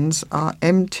recycling bins are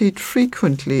emptied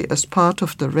frequently as part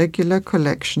of the regular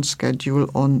collection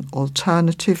schedule on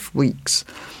alternative weeks.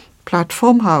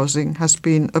 Platform Housing has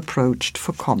been approached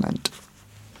for comment.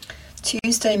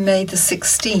 Tuesday, May the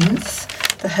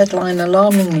 16th, the headline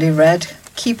alarmingly read,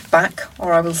 "Keep back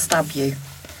or I will stab you."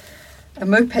 A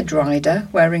moped rider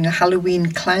wearing a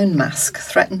Halloween clown mask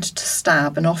threatened to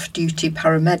stab an off-duty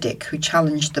paramedic who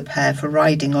challenged the pair for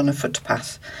riding on a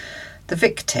footpath. The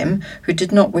victim, who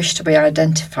did not wish to be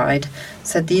identified,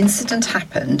 said the incident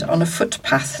happened on a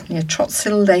footpath near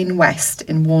Trotshill Lane West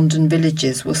in Warndon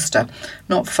Villages, Worcester,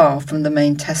 not far from the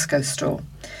main Tesco store.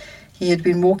 He had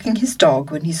been walking his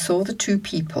dog when he saw the two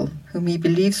people, whom he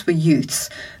believes were youths,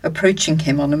 approaching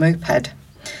him on a moped.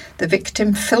 The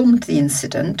victim filmed the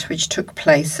incident, which took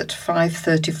place at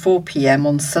 5:34 p.m.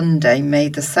 on Sunday, May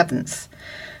the 7th.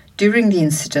 During the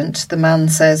incident, the man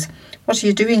says, "What are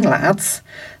you doing, lads?"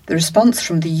 The response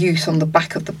from the youth on the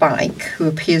back of the bike, who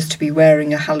appears to be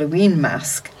wearing a Halloween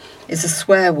mask, is a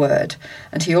swear word,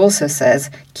 and he also says,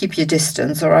 "Keep your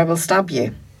distance or I will stab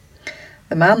you."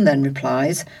 The man then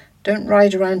replies, "Don't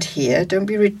ride around here, don't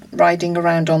be riding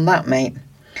around on that, mate."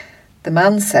 The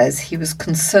man says he was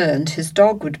concerned his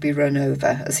dog would be run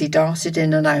over as he darted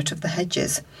in and out of the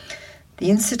hedges.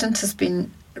 The incident has been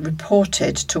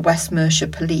reported to West Mercia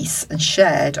Police and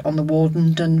shared on the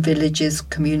Warndon Villages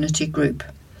community group.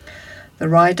 The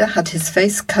rider had his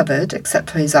face covered except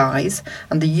for his eyes,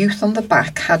 and the youth on the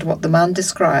back had what the man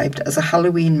described as a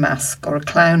Halloween mask or a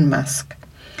clown mask.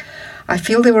 I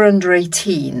feel they were under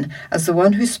 18, as the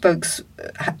one who spoke's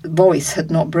voice had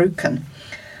not broken.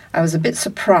 I was a bit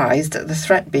surprised at the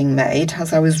threat being made,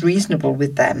 as I was reasonable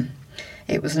with them.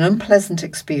 It was an unpleasant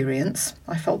experience.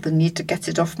 I felt the need to get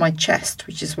it off my chest,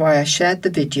 which is why I shared the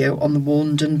video on the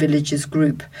Warndon Villages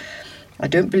group. I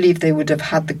don't believe they would have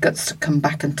had the guts to come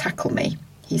back and tackle me,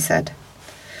 he said.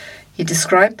 He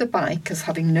described the bike as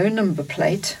having no number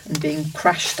plate and being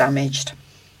crash damaged.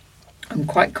 I'm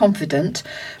quite confident,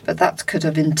 but that could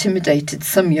have intimidated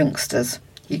some youngsters.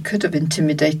 He could have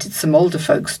intimidated some older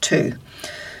folks too.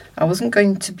 I wasn't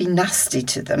going to be nasty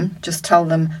to them, just tell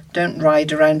them, "Don't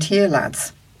ride around here,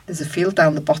 lads. There's a field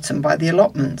down the bottom by the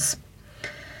allotments."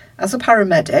 As a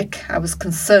paramedic, I was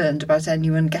concerned about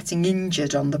anyone getting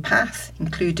injured on the path,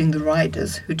 including the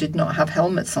riders who did not have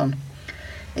helmets on.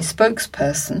 A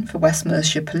spokesperson for West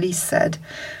Mercia Police said,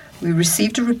 "We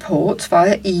received a report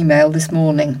via email this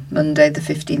morning, Monday the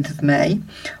 15th of May,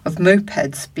 of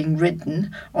mopeds being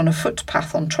ridden on a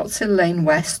footpath on Trotshill Lane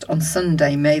West on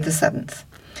Sunday, May the 7th.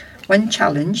 When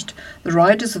challenged, the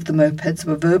riders of the mopeds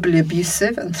were verbally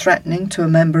abusive and threatening to a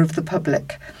member of the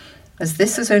public. As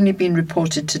this has only been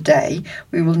reported today,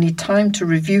 we will need time to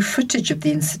review footage of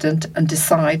the incident and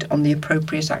decide on the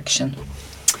appropriate action."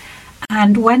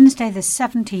 And Wednesday the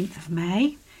 17th of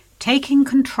May, taking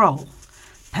control.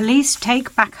 Police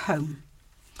take back home.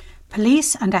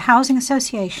 Police and a housing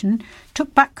association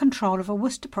took back control of a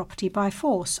Worcester property by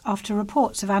force after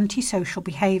reports of antisocial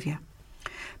behaviour.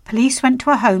 Police went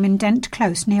to a home in Dent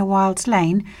Close near Wilds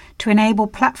Lane to enable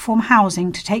Platform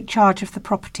Housing to take charge of the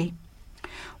property.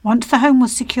 Once the home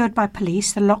was secured by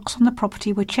police, the locks on the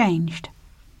property were changed.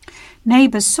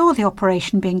 Neighbours saw the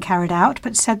operation being carried out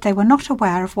but said they were not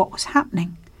aware of what was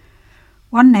happening.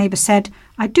 One neighbour said,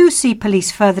 "I do see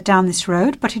police further down this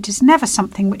road, but it is never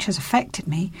something which has affected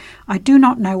me. I do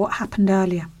not know what happened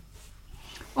earlier."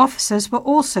 Officers were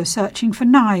also searching for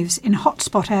knives in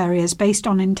hotspot areas based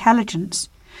on intelligence.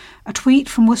 A tweet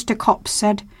from Worcester Cops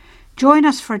said, "Join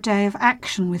us for a day of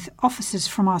action with officers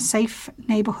from our safe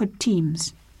neighbourhood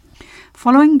teams.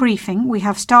 Following briefing, we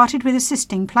have started with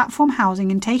assisting Platform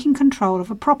Housing in taking control of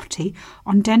a property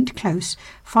on Dent Close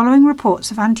following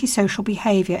reports of antisocial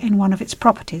behaviour in one of its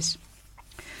properties."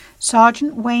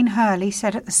 Sergeant Wayne Hurley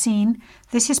said at the scene,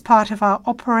 "This is part of our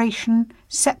Operation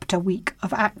Sceptre Week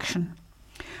of action.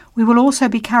 We will also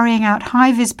be carrying out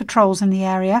high-vis patrols in the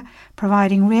area,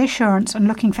 providing reassurance and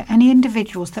looking for any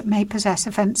individuals that may possess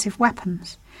offensive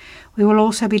weapons. We will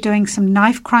also be doing some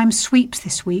knife crime sweeps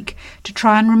this week to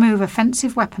try and remove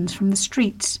offensive weapons from the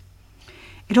streets.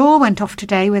 It all went off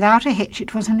today without a hitch.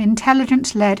 It was an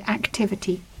intelligence-led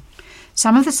activity.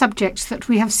 Some of the subjects that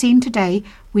we have seen today,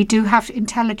 we do have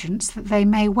intelligence that they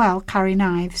may well carry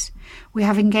knives. We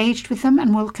have engaged with them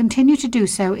and will continue to do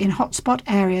so in hotspot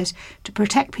areas to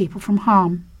protect people from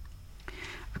harm."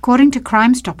 According to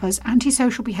Crime Stoppers,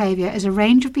 antisocial behaviour is a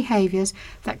range of behaviours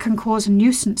that can cause a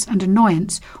nuisance and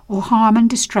annoyance or harm and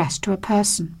distress to a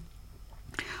person.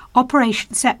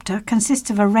 Operation Sceptre consists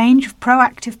of a range of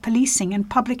proactive policing and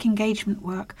public engagement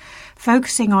work,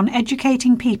 focusing on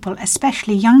educating people,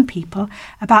 especially young people,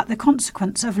 about the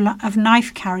consequence of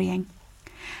knife carrying.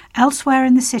 Elsewhere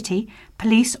in the city,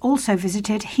 police also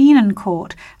visited Heenan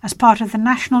Court as part of the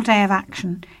National Day of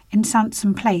Action in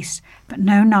Sansom Place, but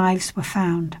no knives were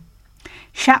found.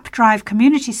 Shap Drive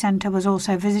Community Centre was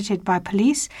also visited by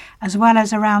police, as well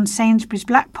as around Sainsbury's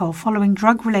Blackpool following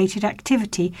drug-related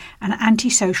activity and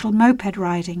antisocial moped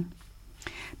riding.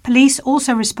 Police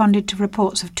also responded to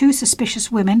reports of 2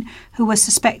 suspicious women who were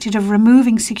suspected of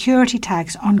removing security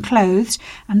tags on clothes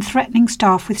and threatening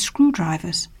staff with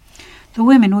screwdrivers. The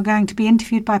women were going to be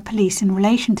interviewed by police in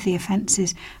relation to the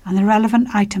offences, and the relevant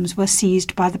items were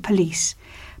seized by the police.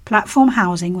 Platform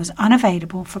housing was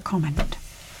unavailable for comment.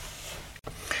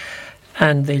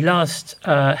 And the last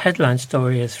headline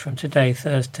story is from today,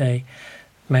 Thursday,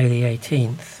 May the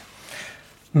 18th.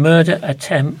 Murder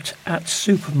attempt at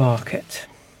supermarket.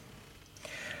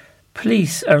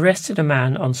 Police arrested a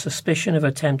man on suspicion of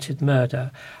attempted murder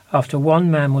after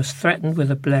one man was threatened with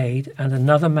a blade and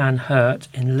another man hurt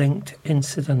in linked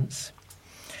incidents.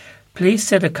 Police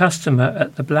said a customer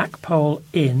at the Blackpool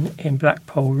Inn in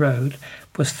Blackpool Road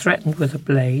was threatened with a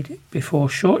blade before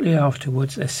shortly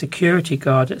afterwards a security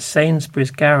guard at Sainsbury's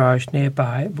garage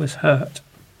nearby was hurt.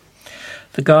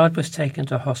 The guard was taken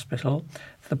to hospital.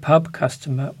 The pub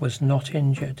customer was not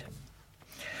injured.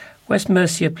 West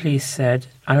Mercia Police said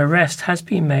an arrest has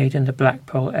been made in the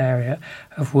Blackpool area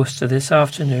of Worcester this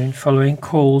afternoon following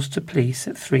calls to police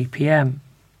at 3 p.m.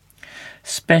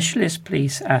 Specialist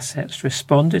police assets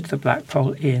responded to the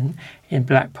Blackpool Inn in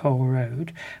Blackpool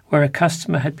Road, where a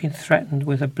customer had been threatened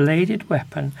with a bladed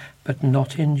weapon but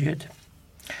not injured.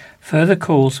 Further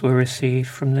calls were received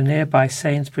from the nearby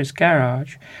Sainsbury's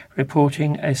garage,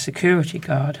 reporting a security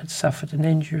guard had suffered an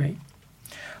injury.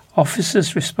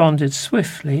 Officers responded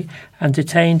swiftly and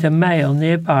detained a male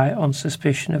nearby on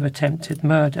suspicion of attempted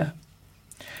murder.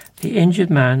 The injured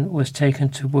man was taken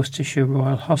to Worcestershire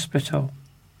Royal Hospital.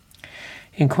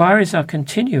 Inquiries are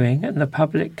continuing and the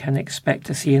public can expect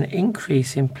to see an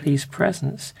increase in police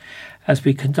presence as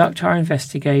we conduct our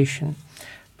investigation,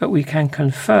 but we can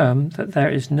confirm that there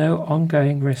is no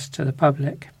ongoing risk to the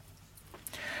public.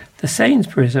 The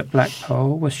Sainsbury's at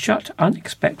Blackpool was shut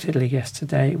unexpectedly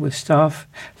yesterday with staff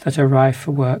that arrived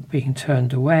for work being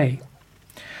turned away.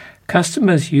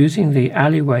 Customers using the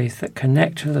alleyways that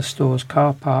connect to the store's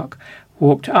car park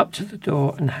walked up to the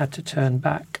door and had to turn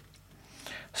back.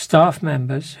 Staff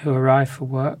members who arrived for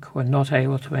work were not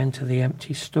able to enter the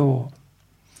empty store.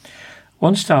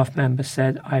 One staff member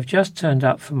said, "I've just turned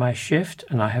up for my shift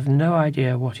and I have no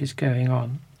idea what is going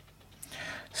on."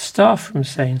 Staff from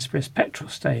Sainsbury's petrol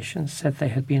station said they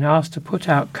had been asked to put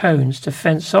out cones to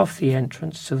fence off the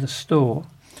entrance to the store.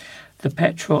 The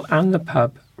petrol and the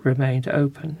pub remained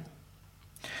open.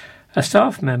 A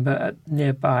staff member at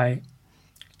nearby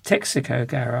Texaco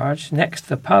garage next to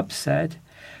the pub said,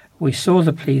 "We saw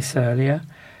the police earlier.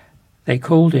 They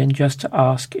called in just to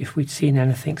ask if we'd seen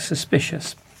anything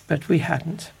suspicious, but we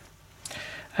hadn't."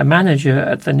 A manager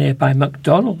at the nearby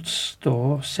McDonald's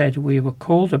store said, "We were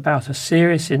called about a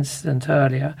serious incident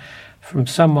earlier from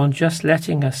someone just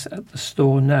letting us at the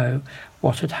store know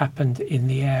what had happened in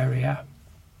the area."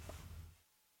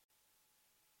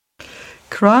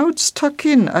 Crowds tuck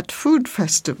in at food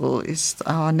festival is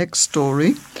our next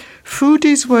story.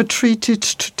 Foodies were treated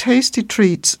to tasty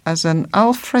treats as an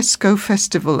alfresco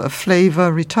festival of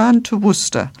flavour returned to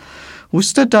Worcester.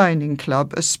 Worcester Dining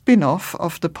Club, a spin-off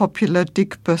of the popular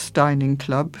Digbeth Dining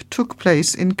Club, took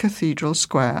place in Cathedral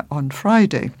Square on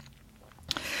Friday.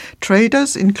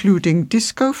 Traders including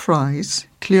Disco Fries,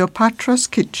 Cleopatra's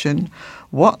Kitchen,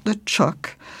 What the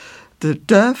Chuck, the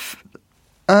Durf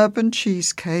Urban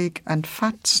Cheesecake and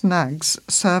Fat Snags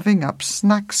serving up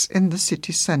snacks in the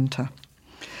city centre.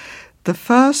 The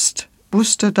first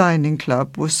Worcester Dining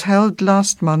Club was held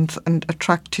last month and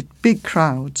attracted big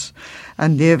crowds,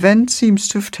 and the event seems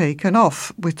to have taken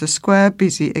off, with the square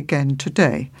busy again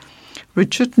today.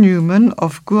 Richard Newman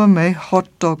of gourmet hot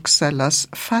dog sellers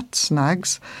Fat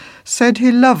Snags said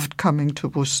he loved coming to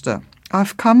Worcester.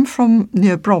 "I've come from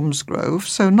near Bromsgrove,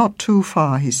 so not too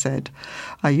far," he said.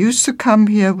 "I used to come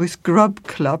here with Grub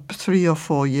Club 3 or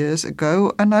 4 years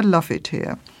ago, and I love it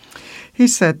here." He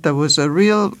said there was a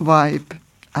real vibe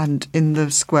and in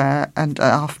the square, and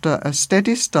after a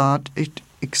steady start, it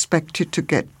expected to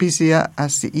get busier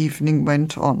as the evening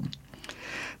went on.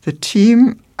 The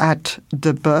team at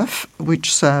The Buff,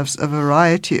 which serves a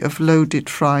variety of loaded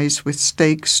fries with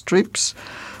steak strips,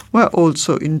 were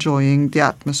also enjoying the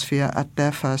atmosphere at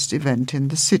their first event in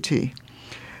the city.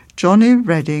 Johnny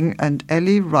Redding and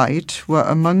Ellie Wright were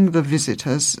among the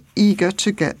visitors, eager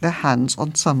to get their hands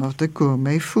on some of the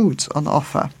gourmet foods on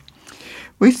offer.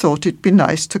 "We thought it'd be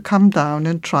nice to come down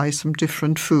and try some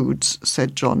different foods,"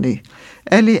 said Johnny.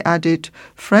 Ellie added,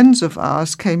 "Friends of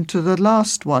ours came to the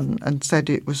last one and said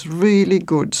it was really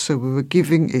good, so we were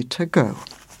giving it a go."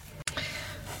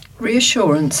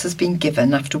 Reassurance has been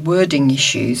given after wording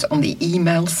issues on the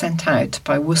email sent out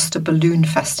by Worcester Balloon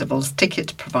Festival's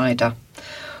ticket provider.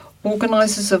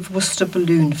 Organisers of Worcester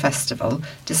Balloon Festival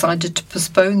decided to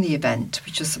postpone the event,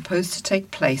 which was supposed to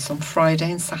take place on Friday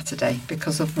and Saturday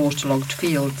because of waterlogged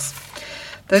fields.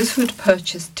 Those who had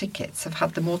purchased tickets have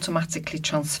had them automatically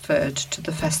transferred to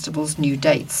the festival's new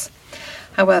dates.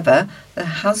 However, there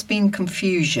has been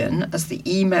confusion as the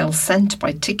email sent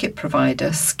by ticket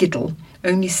provider Skiddle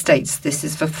only states this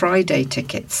is for Friday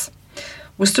tickets.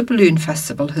 Worcester Balloon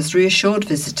Festival has reassured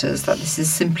visitors that this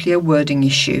is simply a wording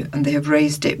issue and they have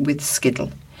raised it with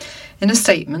Skiddle. In a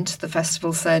statement, the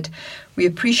festival said, "We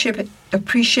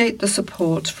appreciate the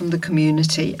support from the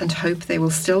community and hope they will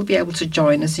still be able to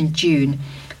join us in June.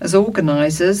 As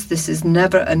organisers, this is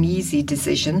never an easy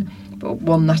decision, but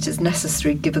one that is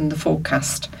necessary given the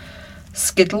forecast.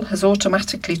 Skiddle has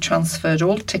automatically transferred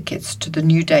all tickets to the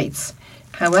new dates.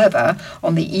 However,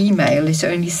 on the email it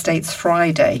only states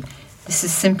Friday. This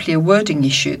is simply a wording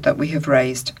issue that we have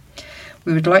raised.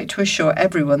 We would like to assure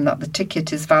everyone that the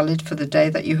ticket is valid for the day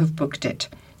that you have booked it.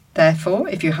 Therefore,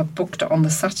 if you have booked on the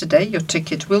Saturday, your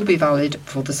ticket will be valid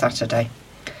for the Saturday.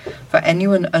 For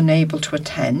anyone unable to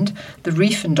attend, the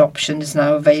refund option is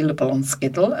now available on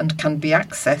Skiddle and can be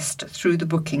accessed through the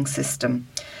booking system.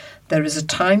 There is a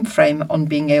time frame on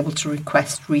being able to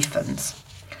request refunds.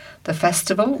 The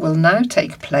festival will now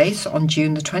take place on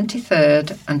June the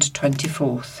 23rd and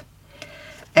 24th.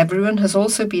 Everyone has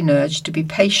also been urged to be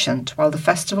patient while the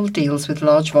festival deals with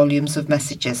large volumes of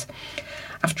messages.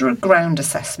 After a ground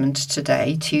assessment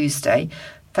today, Tuesday,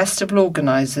 festival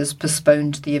organisers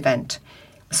postponed the event.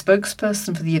 A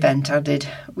spokesperson for the event added,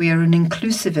 "We are an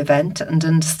inclusive event and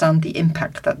understand the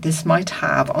impact that this might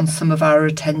have on some of our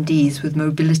attendees with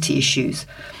mobility issues.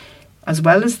 As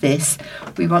well as this,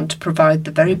 we want to provide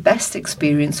the very best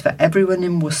experience for everyone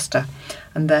in Worcester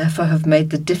and therefore have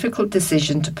made the difficult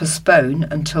decision to postpone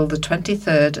until the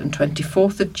 23rd and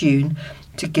 24th of June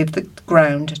to give the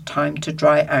ground time to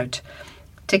dry out.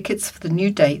 Tickets for the new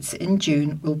dates in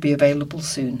June will be available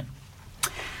soon."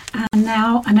 And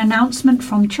now an announcement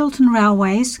from Chiltern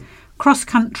Railways, Cross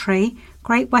Country,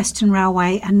 Great Western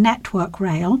Railway and Network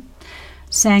Rail,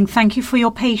 saying thank you for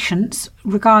your patience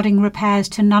regarding repairs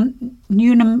to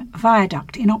Newnham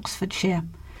Viaduct in Oxfordshire.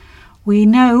 We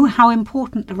know how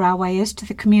important the railway is to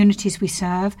the communities we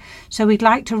serve, so we'd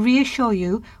like to reassure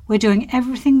you we're doing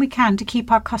everything we can to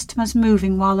keep our customers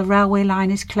moving while the railway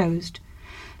line is closed.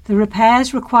 The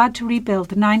repairs required to rebuild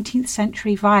the 19th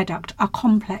century viaduct are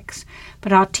complex,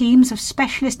 but our teams of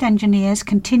specialist engineers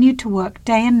continue to work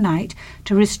day and night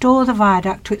to restore the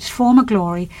viaduct to its former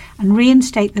glory and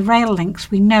reinstate the rail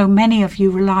links we know many of you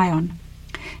rely on.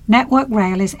 Network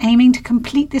Rail is aiming to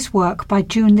complete this work by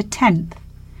June the 10th.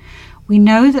 We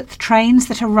know that the trains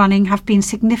that are running have been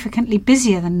significantly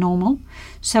busier than normal,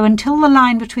 so until the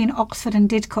line between Oxford and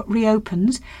Didcot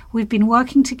reopens, we've been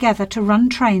working together to run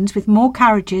trains with more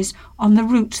carriages on the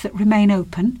routes that remain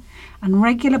open and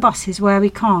regular buses where we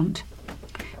can't.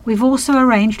 We've also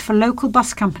arranged for local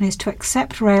bus companies to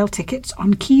accept rail tickets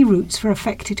on key routes for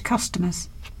affected customers.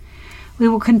 We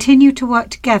will continue to work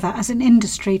together as an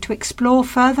industry to explore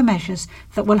further measures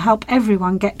that will help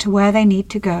everyone get to where they need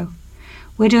to go.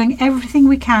 We're doing everything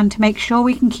we can to make sure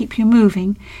we can keep you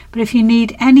moving, but if you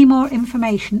need any more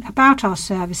information about our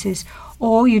services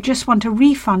or you just want a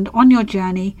refund on your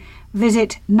journey,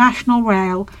 visit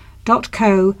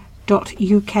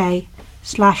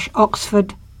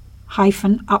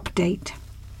nationalrail.co.uk/Oxford-update.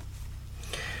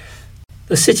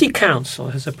 The City Council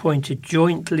has appointed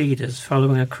joint leaders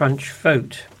following a crunch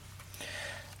vote.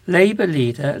 Labour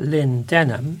leader Lynn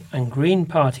Denham and Green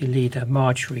Party leader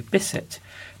Marjorie Bissett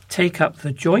take up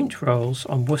the joint roles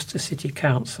on Worcester City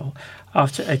Council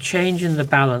after a change in the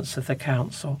balance of the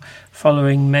council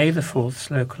following May the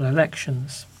 4th's local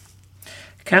elections.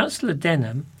 Councillor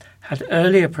Denham had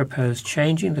earlier proposed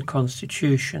changing the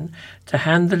constitution to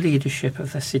hand the leadership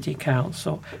of the City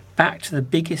Council back to the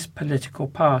biggest political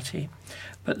party,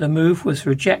 but the move was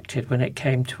rejected when it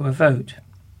came to a vote.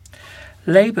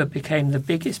 Labour became the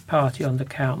biggest party on the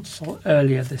council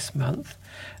earlier this month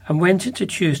and went into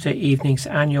Tuesday evening's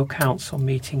annual council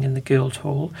meeting in the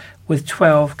Guildhall with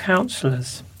 12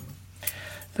 councillors.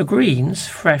 The Greens,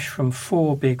 fresh from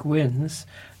 4 big wins,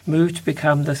 moved to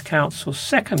become the council's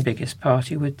second biggest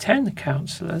party with 10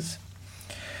 councillors.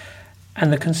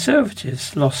 And the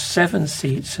Conservatives lost 7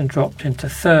 seats and dropped into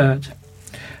third.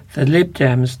 The Lib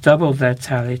Dems doubled their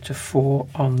tally to 4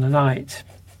 on the night.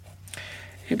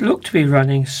 It looked to be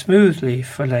running smoothly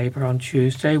for Labour on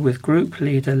Tuesday, with group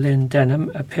leader Lynn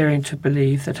Denham appearing to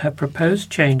believe that her proposed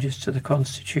changes to the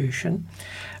Constitution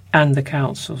and the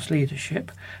council's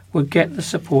leadership would get the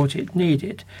support it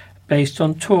needed based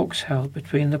on talks held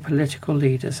between the political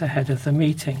leaders ahead of the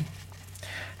meeting.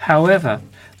 However,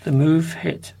 the move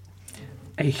hit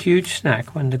a huge snag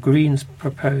when the Greens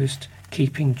proposed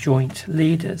keeping joint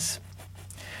leaders.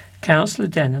 Councillor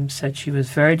Denham said she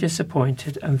was very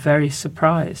disappointed and very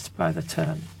surprised by the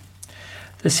term.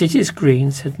 The city's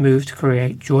Greens had moved to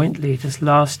create joint leaders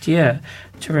last year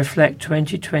to reflect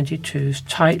 2022's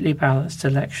tightly balanced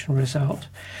election result,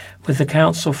 with the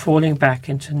council falling back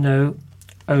into no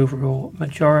overall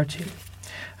majority,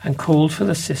 and called for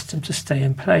the system to stay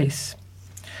in place.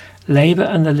 Labour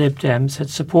and the Lib Dems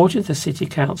had supported the city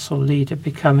council leader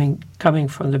coming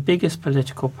from the biggest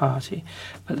political party,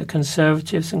 but the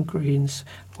Conservatives and Greens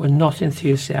were not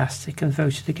enthusiastic and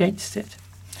voted against it.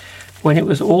 When it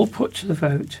was all put to the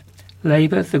vote,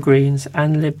 Labour, the Greens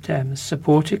and Lib Dems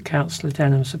supported Councillor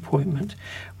Denham's appointment,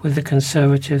 with the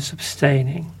Conservatives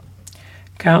abstaining.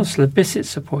 Councillor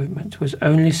Bissett's appointment was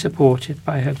only supported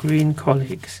by her Green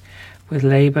colleagues, with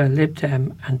Labour, Lib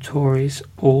Dem and Tories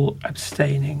all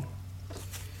abstaining.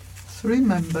 3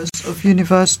 members of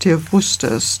University of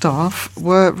Worcester's staff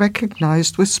were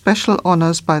recognised with special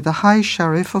honours by the High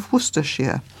Sheriff of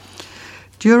Worcestershire.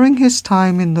 During his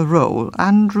time in the role,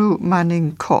 Andrew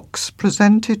Manning Cox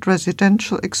presented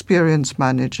Residential Experience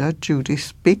Manager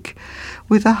Judith Bick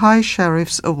with a High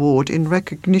Sheriff's Award in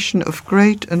recognition of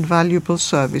great and valuable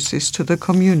services to the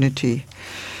community.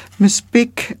 Ms.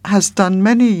 Bick has done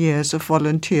many years of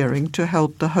volunteering to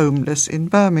help the homeless in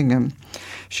Birmingham.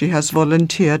 She has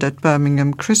volunteered at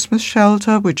Birmingham Christmas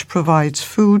Shelter, which provides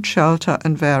food, shelter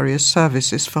and various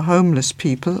services for homeless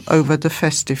people over the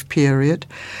festive period.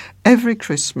 Every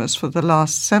Christmas for the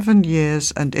last 7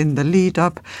 years, and in the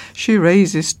lead-up, she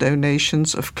raises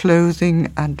donations of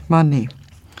clothing and money.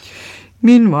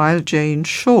 Meanwhile, Jane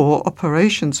Shaw,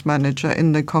 Operations Manager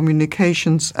in the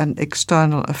Communications and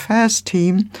External Affairs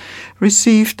team,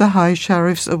 received the High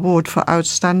Sheriff's Award for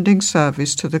Outstanding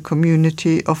Service to the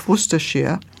community of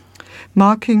Worcestershire,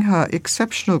 marking her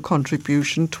exceptional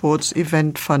contribution towards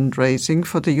event fundraising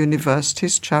for the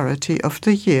university's Charity of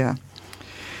the Year.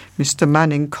 Mr.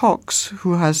 Manning Cox,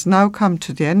 who has now come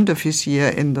to the end of his year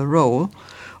in the role,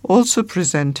 also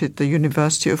presented the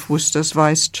University of Worcester's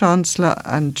Vice-Chancellor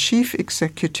and Chief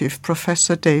Executive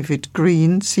Professor David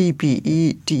Green,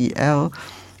 CBE-DL,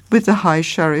 with the High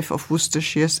Sheriff of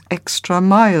Worcestershire's Extra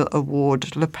Mile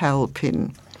Award lapel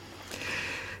pin.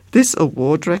 This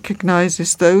award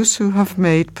recognises those who have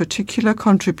made particular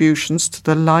contributions to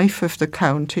the life of the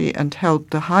county and helped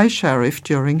the High Sheriff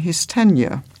during his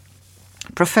tenure.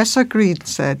 Professor Green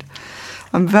said,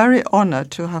 "I'm very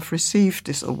honoured to have received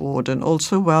this award and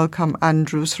also welcome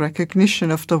Andrew's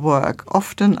recognition of the work,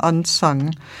 often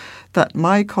unsung, that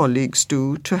my colleagues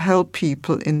do to help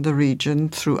people in the region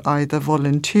through either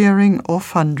volunteering or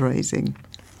fundraising.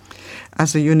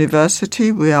 As a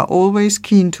university, we are always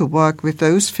keen to work with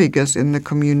those figures in the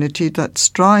community that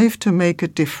strive to make a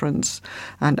difference,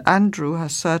 and Andrew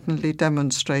has certainly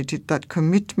demonstrated that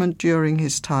commitment during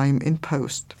his time in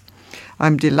post.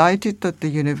 I'm delighted that the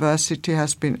university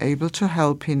has been able to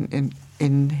help him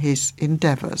in his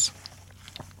endeavours."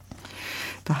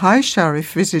 The High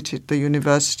Sheriff visited the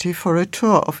university for a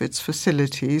tour of its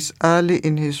facilities early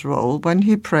in his role, when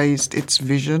he praised its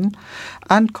vision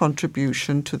and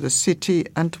contribution to the city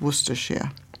and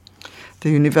Worcestershire.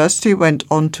 The university went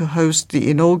on to host the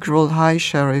inaugural High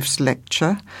Sheriff's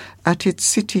Lecture at its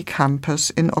city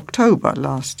campus in October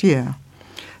last year.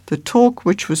 The talk,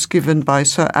 which was given by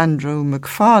Sir Andrew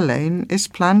McFarlane, is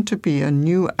planned to be a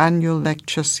new annual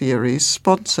lecture series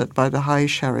sponsored by the High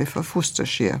Sheriff of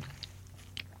Worcestershire.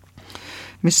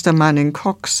 Mr. Manning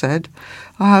Cox said,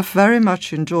 "I have very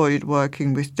much enjoyed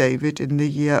working with David in the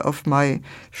year of my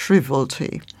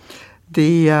shrivelty.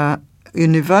 The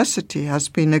university has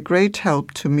been a great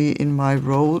help to me in my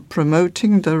role,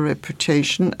 promoting the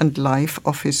reputation and life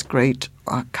of his great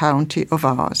county of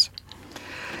ours."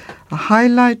 A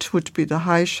highlight would be the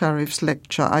High Sheriff's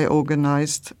Lecture I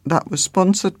organised that was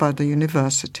sponsored by the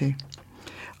university.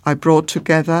 It brought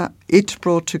together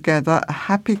a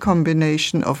happy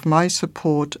combination of my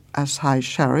support as High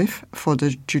Sheriff for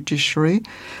the judiciary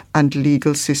and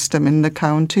legal system in the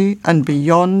county and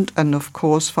beyond, and of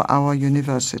course for our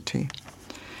university.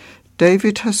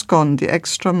 David has gone the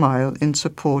extra mile in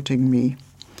supporting me.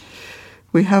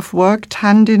 We have worked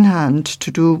hand in hand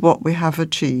to do what we have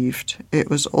achieved. I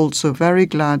was also very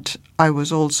glad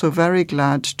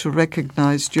to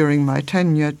recognise during my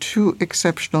tenure 2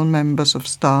 exceptional members of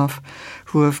staff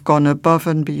who have gone above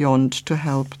and beyond to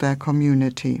help their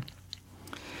community.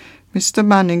 Mr.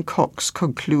 Manning Cox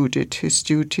concluded his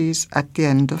duties at the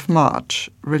end of March,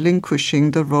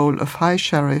 relinquishing the role of High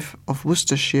Sheriff of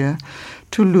Worcestershire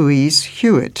to Louise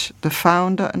Hewitt, the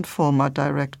founder and former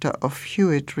director of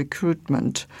Hewitt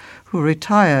Recruitment, who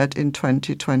retired in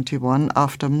 2021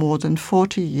 after more than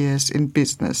 40 years in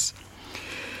business.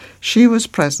 She was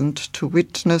present to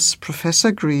witness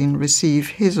Professor Green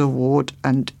receive his award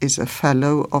and is a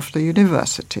Fellow of the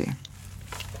University.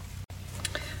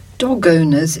 Dog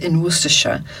owners in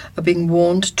Worcestershire are being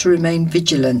warned to remain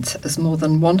vigilant as more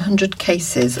than 100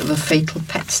 cases of a fatal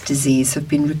pet disease have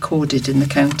been recorded in the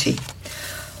county.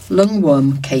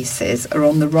 Lungworm cases are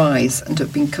on the rise and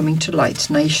have been coming to light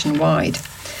nationwide.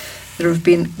 There have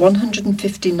been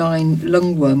 159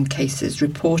 lungworm cases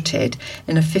reported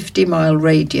in a 50-mile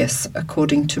radius,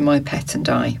 according to My Pet and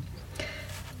I.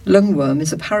 Lungworm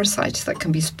is a parasite that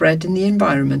can be spread in the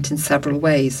environment in several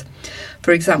ways.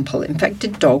 For example,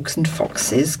 infected dogs and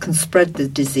foxes can spread the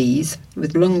disease,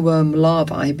 with lungworm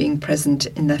larvae being present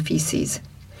in their faeces.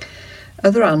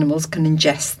 Other animals can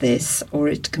ingest this, or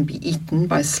it can be eaten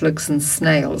by slugs and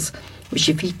snails, which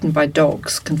if eaten by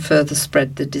dogs can further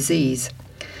spread the disease.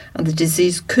 And the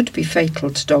disease could be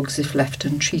fatal to dogs if left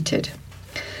untreated.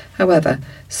 However,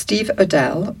 Steve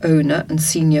Odell, owner and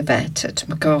senior vet at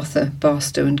MacArthur,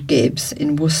 Barstow and Gibbs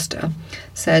in Worcester,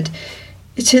 said,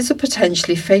 "It is a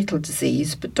potentially fatal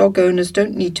disease, but dog owners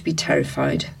don't need to be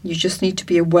terrified. You just need to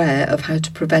be aware of how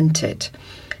to prevent it.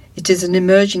 It is an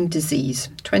emerging disease.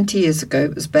 20 years ago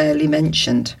it was barely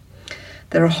mentioned.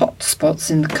 There are hot spots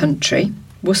in the country.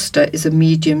 Worcester is a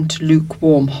medium to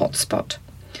lukewarm hotspot.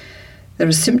 There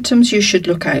are symptoms you should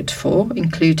look out for,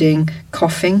 including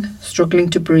coughing, struggling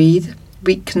to breathe,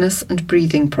 weakness and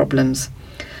breathing problems.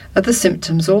 Other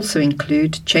symptoms also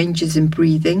include changes in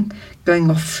breathing,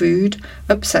 going off food,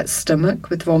 upset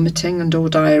stomach with vomiting and or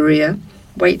diarrhea,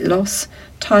 weight loss,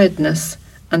 tiredness,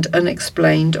 and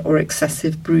unexplained or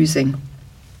excessive bruising."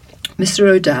 Mr.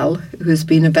 Odell, who has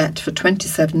been a vet for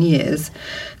 27 years,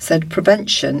 said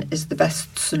prevention is the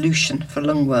best solution for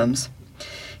lungworms.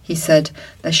 He said,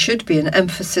 "There should be an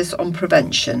emphasis on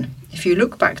prevention. If you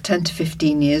look back 10 to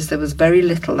 15 years, there was very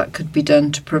little that could be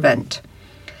done to prevent."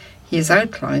 He has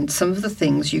outlined some of the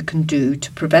things you can do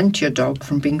to prevent your dog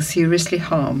from being seriously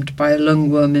harmed by a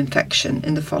lungworm infection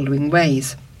in the following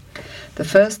ways. The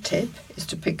first tip is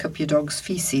to pick up your dog's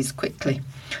faeces quickly.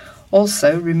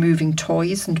 Also, removing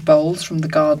toys and bowls from the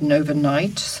garden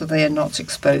overnight so they are not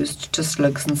exposed to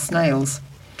slugs and snails.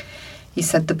 He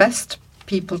said the best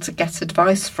people to get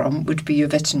advice from would be your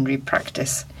veterinary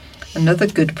practice. Another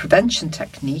good prevention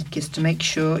technique is to make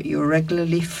sure you're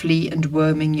regularly flea and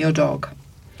worming your dog.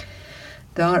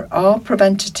 There are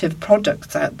preventative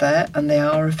products out there and they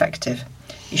are effective.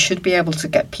 You should be able to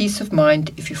get peace of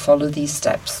mind if you follow these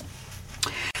steps.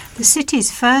 The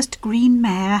city's first Green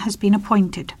Mayor has been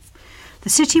appointed. The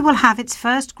city will have its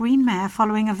first Green Mayor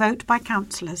following a vote by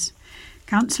councillors.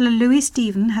 Councillor Louis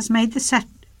Stephen has made the step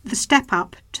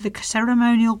up to the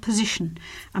ceremonial position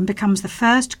and becomes the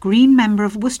first Green member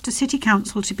of Worcester City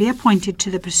Council to be appointed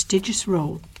to the prestigious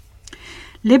role.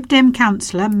 Lib Dem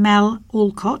councillor Mel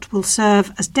Alcott will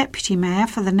serve as Deputy Mayor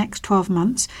for the next 12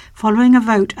 months following a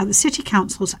vote at the City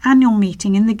Council's annual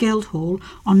meeting in the Guildhall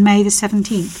on May the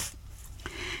 17th.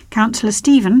 Councillor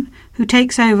Stephen, who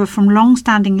takes over from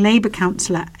long-standing Labour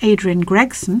councillor Adrian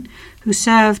Gregson, who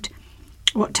served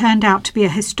what turned out to be a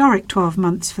historic 12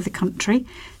 months for the country,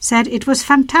 said it was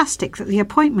fantastic that the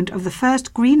appointment of the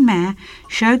first Green Mayor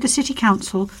showed the City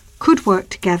Council could work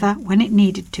together when it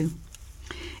needed to.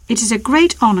 "It is a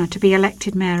great honour to be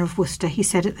elected Mayor of Worcester," he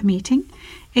said at the meeting.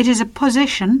 "It is a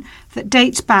position that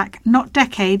dates back not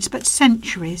decades but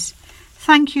centuries.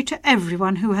 Thank you to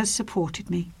everyone who has supported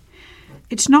me.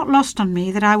 It's not lost on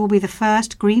me that I will be the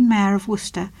first Green Mayor of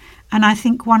Worcester, and I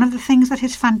think one of the things that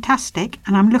is fantastic,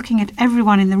 and I'm looking at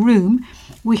everyone in the room,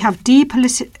 we have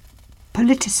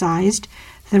depoliticised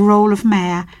the role of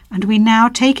Mayor, and we now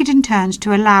take it in turns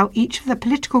to allow each of the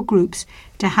political groups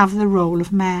to have the role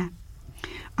of Mayor.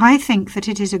 I think that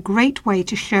it is a great way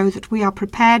to show that we are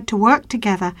prepared to work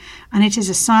together, and it is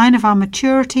a sign of our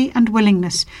maturity and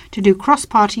willingness to do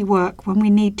cross-party work when we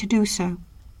need to do so."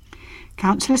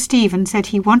 Councillor Stephen said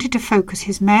he wanted to focus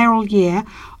his mayoral year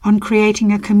on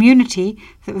creating a community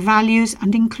that values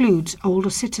and includes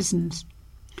older citizens.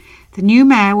 The new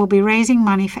mayor will be raising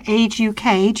money for Age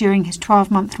UK during his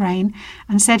 12-month reign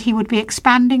and said he would be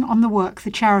expanding on the work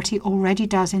the charity already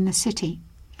does in the city.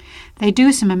 They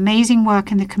do some amazing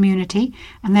work in the community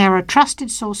and they are a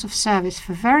trusted source of service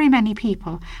for very many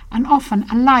people and often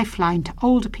a lifeline to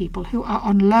older people who are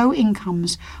on low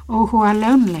incomes or who are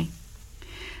lonely.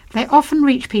 They often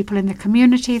reach people in the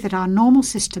community that our normal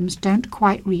systems don't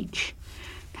quite reach.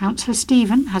 Councillor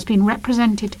Stephen has been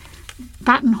represented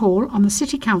Batten Hall on the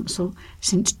City Council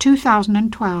since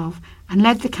 2012 and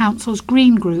led the Council's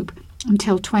Green Group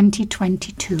until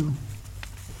 2022.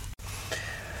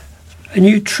 A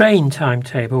new train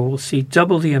timetable will see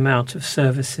double the amount of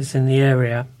services in the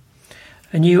area.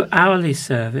 A new hourly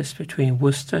service between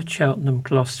Worcester, Cheltenham,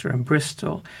 Gloucester and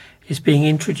Bristol is being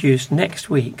introduced next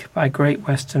week by Great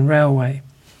Western Railway.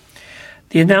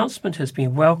 The announcement has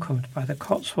been welcomed by the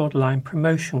Cotswold Line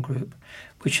Promotion Group,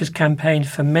 which has campaigned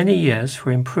for many years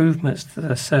for improvements to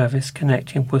the service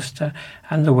connecting Worcester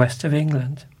and the west of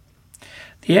England.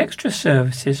 The extra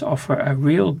services offer a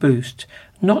real boost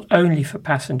not only for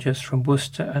passengers from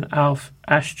Worcester and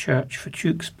Ashchurch for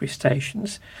Tewkesbury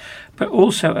stations, but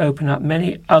also open up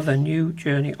many other new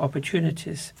journey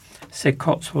opportunities, said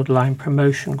Cotswold Line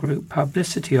Promotion Group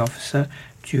Publicity Officer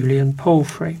Julian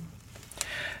Palfrey.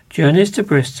 Journeys to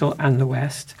Bristol and the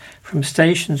west from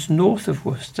stations north of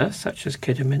Worcester, such as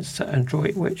Kidderminster and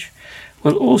Droitwich,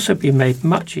 will also be made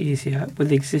much easier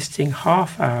with existing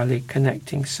half-hourly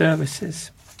connecting services.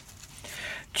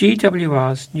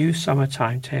 GWR's new summer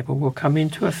timetable will come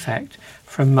into effect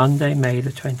from Monday, May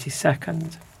the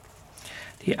 22nd.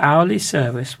 The hourly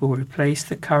service will replace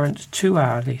the current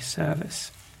 2-hourly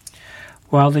service.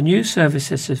 While the new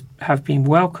services have been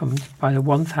welcomed by the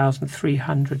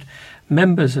 1,300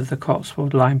 members of the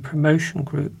Cotswold Line Promotion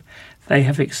Group, they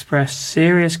have expressed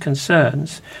serious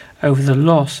concerns over the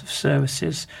loss of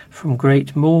services from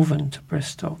Great Malvern to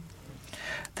Bristol.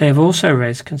 They have also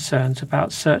raised concerns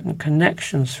about certain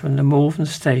connections from the Malvern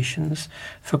stations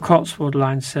for Cotswold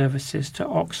Line services to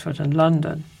Oxford and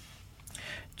London.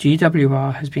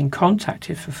 GWR has been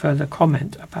contacted for further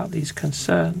comment about these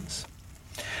concerns.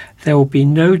 There will be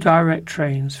no direct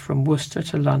trains from Worcester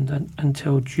to London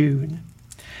until June.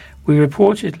 We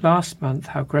reported last month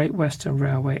how Great Western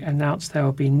Railway announced there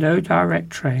will be no direct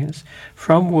trains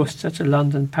from Worcester to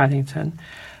London Paddington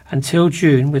until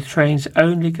June, with trains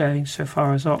only going so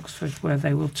far as Oxford, where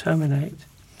they will terminate.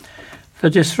 The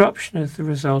disruption is the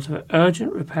result of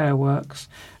urgent repair works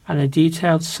and a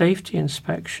detailed safety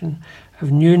inspection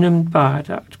of Newnham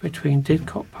Viaduct between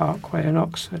Didcot Parkway and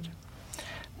Oxford.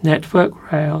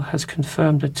 Network Rail has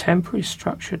confirmed a temporary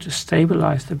structure to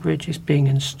stabilise the bridge is being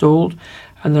installed,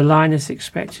 and the line is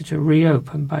expected to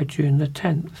reopen by June the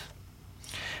 10th.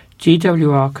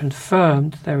 GWR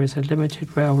confirmed there is a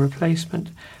limited rail replacement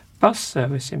bus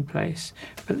service in place,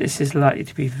 but this is likely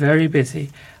to be very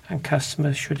busy and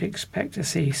customers should expect to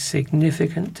see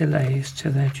significant delays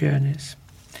to their journeys.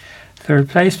 The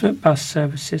replacement bus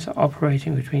services are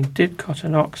operating between Didcot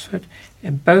and Oxford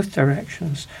in both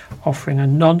directions, offering a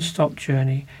non-stop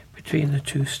journey between the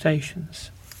two stations.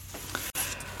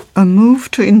 A move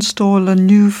to install a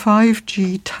new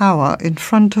 5G tower in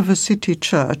front of a city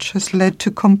church has led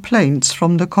to complaints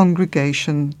from the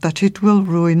congregation that it will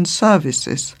ruin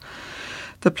services.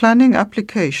 The planning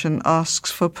application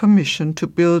asks for permission to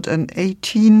build an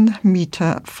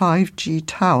 18-metre 5G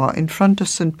tower in front of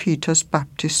St Peter's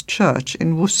Baptist Church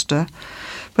in Worcester,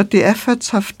 but the efforts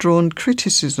have drawn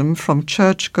criticism from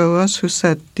churchgoers who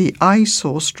said the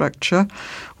eyesore structure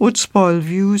would spoil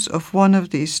views of one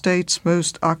of the estate's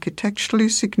most architecturally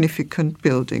significant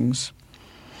buildings.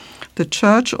 The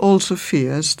church also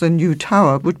fears the new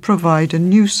tower would provide a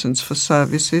nuisance for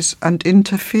services and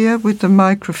interfere with the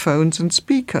microphones and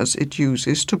speakers it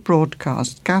uses to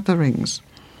broadcast gatherings.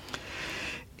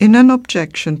 In an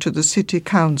objection to the city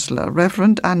councillor,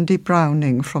 Reverend Andy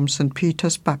Browning from St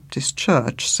Peter's Baptist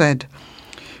Church said,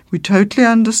 "We totally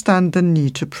understand the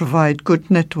need to provide good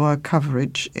network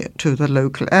coverage to the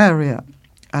local area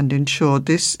and ensure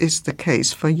this is the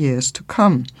case for years to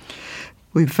come.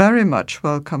 We very much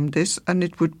welcome this, and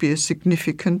it would be a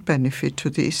significant benefit to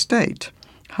the estate.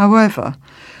 However,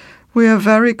 we are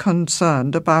very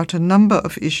concerned about a number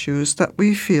of issues that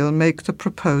we feel make the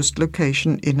proposed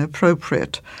location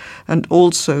inappropriate, and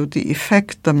also the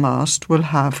effect the mast will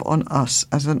have on us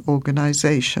as an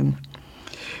organisation.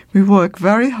 We work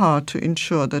very hard to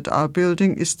ensure that our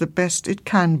building is the best it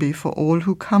can be for all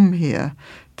who come here.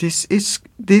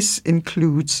 This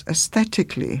includes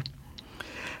aesthetically.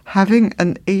 Having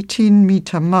an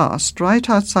 18-metre mast right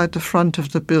outside the front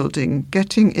of the building,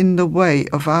 getting in the way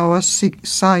of our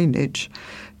signage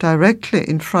directly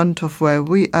in front of where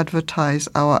we advertise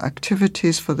our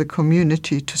activities for the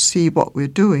community to see what we're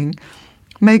doing,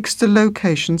 makes the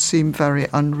location seem very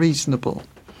unreasonable."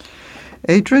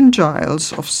 Adrian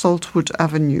Giles of Saltwood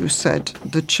Avenue said,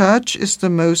 "The church is the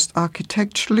most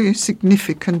architecturally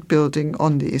significant building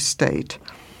on the estate.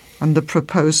 and the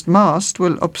proposed mast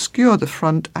will obscure the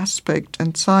front aspect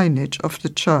and signage of the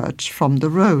church from the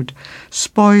road,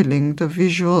 spoiling the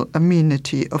visual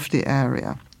amenity of the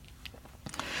area.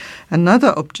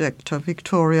 Another objector,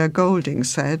 Victoria Golding,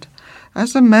 said,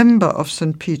 "As a member of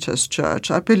St. Peter's Church,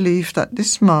 I believe that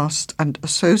this mast and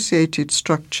associated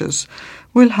structures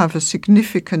will have a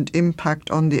significant impact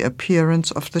on the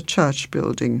appearance of the church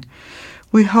building.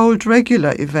 We hold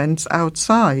regular events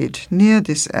outside near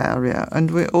this area,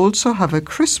 and we also have a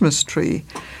Christmas tree,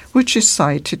 which is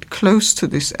sited close to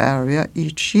this area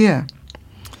each year."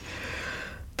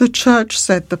 The church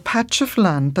said the patch of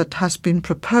land that has been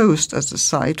proposed as a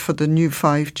site for the new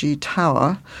 5G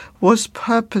tower was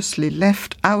purposely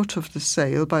left out of the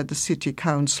sale by the City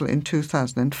Council in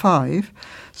 2005,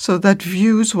 so that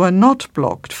views were not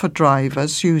blocked for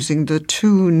drivers using the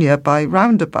two nearby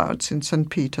roundabouts in St.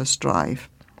 Peter's Drive.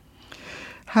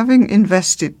 Having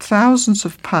invested thousands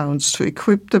of pounds to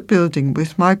equip the building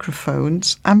with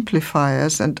microphones,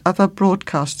 amplifiers and other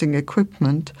broadcasting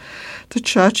equipment, the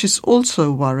church is also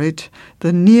worried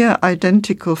the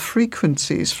near-identical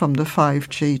frequencies from the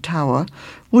 5G tower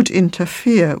would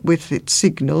interfere with its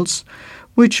signals,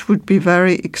 which would be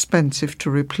very expensive to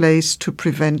replace to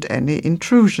prevent any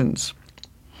intrusions.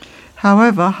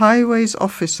 However, highways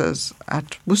officers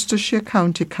at Worcestershire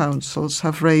County Councils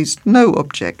have raised no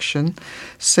objection,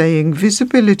 saying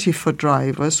visibility for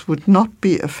drivers would not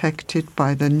be affected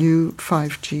by the new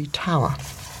 5G tower.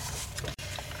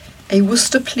 A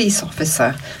Worcester police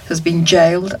officer has been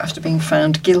jailed after being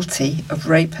found guilty of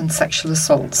rape and sexual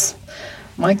assaults.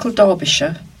 Michael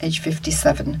Derbyshire, aged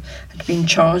 57, had been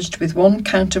charged with 1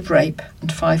 count of rape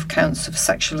and 5 counts of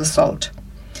sexual assault.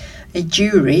 A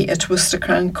jury at Worcester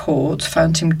Crown Court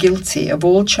found him guilty of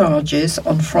all charges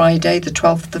on Friday the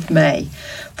 12th of May,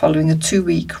 following a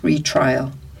 2-week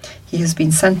retrial. He has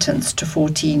been sentenced to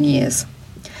 14 years.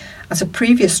 At a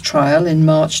previous trial in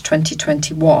March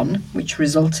 2021, which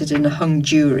resulted in a hung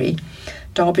jury,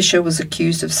 Derbyshire was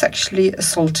accused of sexually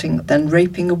assaulting, then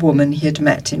raping a woman he had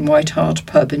met in White Hart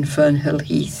pub in Fernhill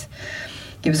Heath.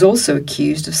 He was also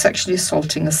accused of sexually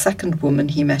assaulting a second woman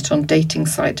he met on dating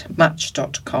site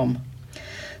Match.com.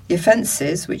 The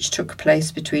offences, which took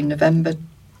place between November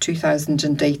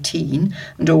 2018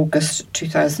 and August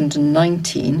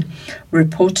 2019, were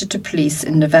reported to police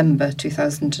in November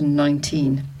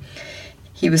 2019.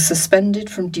 He was suspended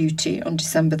from duty on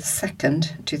December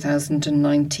 2nd,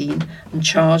 2019 and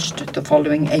charged the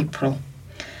following April.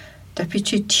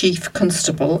 Deputy Chief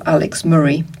Constable Alex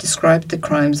Murray described the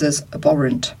crimes as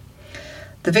abhorrent.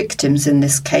 The victims in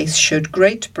this case showed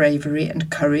great bravery and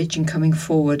courage in coming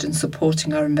forward and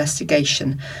supporting our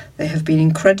investigation. They have been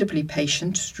incredibly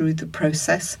patient through the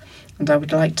process, and I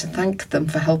would like to thank them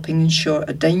for helping ensure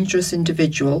a dangerous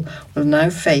individual will now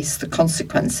face the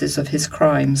consequences of his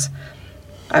crimes.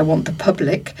 I want the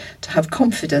public to have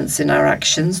confidence in our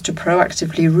actions to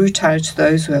proactively root out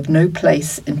those who have no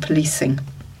place in policing.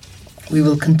 We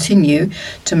will continue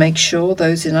to make sure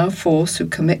those in our force who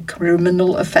commit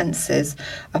criminal offences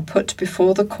are put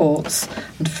before the courts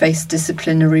and face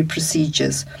disciplinary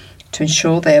procedures to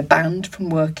ensure they are banned from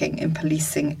working in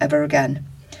policing ever again.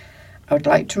 I would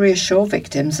like to reassure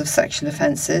victims of sexual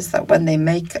offences that when they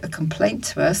make a complaint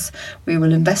to us, we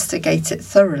will investigate it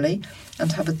thoroughly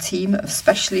and have a team of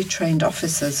specially trained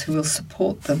officers who will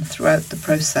support them throughout the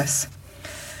process.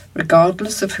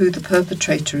 Regardless of who the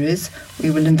perpetrator is, we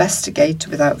will investigate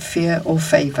without fear or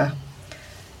favour.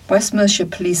 West Mercia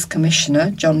Police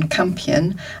Commissioner John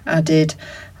Campion added,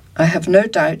 "I have no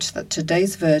doubt that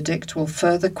today's verdict will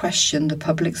further question the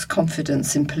public's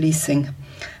confidence in policing.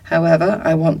 However,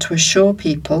 I want to assure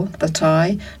people that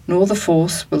I, nor the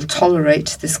force, will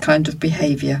tolerate this kind of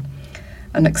behaviour.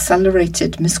 An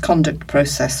accelerated misconduct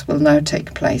process will now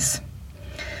take place."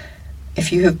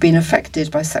 If you have been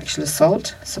affected by sexual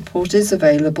assault, support is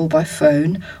available by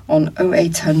phone on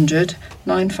 0800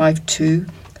 952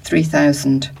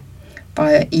 3000,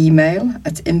 via email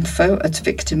at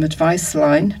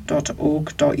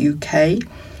info@victimadviceline.org.uk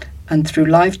and through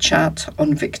live chat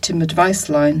on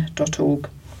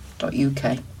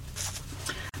victimadviceline.org.uk.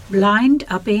 Blind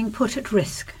are being put at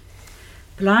risk.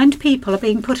 Blind people are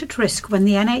being put at risk when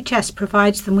the NHS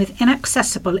provides them with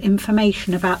inaccessible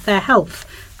information about their health,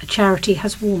 a charity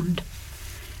has warned.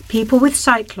 People with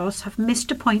sight loss have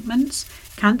missed appointments,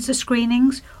 cancer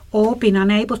screenings, or been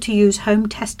unable to use home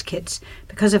test kits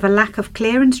because of a lack of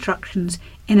clear instructions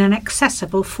in an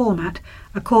accessible format,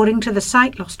 according to the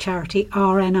sight loss charity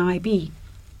RNIB.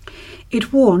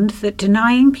 It warned that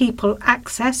denying people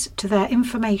access to their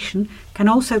information can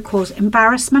also cause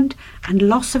embarrassment and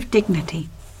loss of dignity.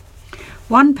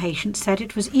 One patient said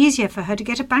it was easier for her to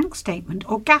get a bank statement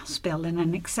or gas bill in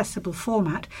an accessible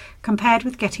format compared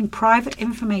with getting private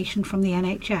information from the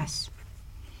NHS.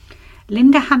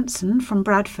 Linda Hanson from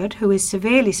Bradford, who is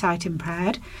severely sight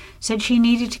impaired, said she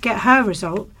needed to get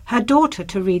her daughter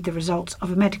to read the results of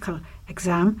a medical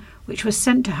exam, which was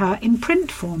sent to her in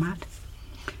print format.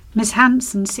 Miss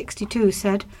Hanson, 62,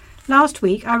 said, "Last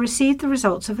week I received the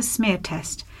results of a smear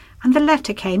test, and the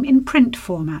letter came in print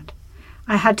format.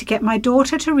 I had to get my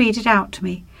daughter to read it out to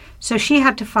me, so she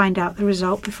had to find out the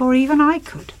result before even I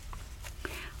could.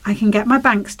 I can get my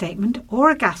bank statement or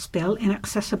a gas bill in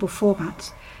accessible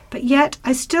formats, but yet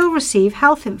I still receive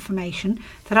health information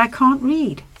that I can't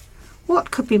read.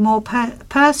 What could be more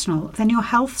personal than your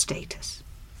health status?"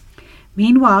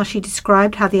 Meanwhile, she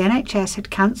described how the NHS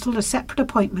had cancelled a separate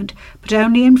appointment but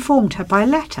only informed her by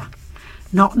letter.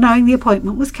 Not knowing the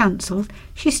appointment was cancelled,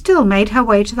 she still made her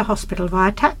way to the hospital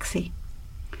via taxi.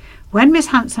 When Miss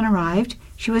Hanson arrived,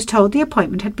 she was told the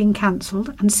appointment had been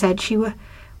cancelled and said she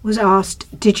was asked,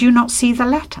 "Did you not see the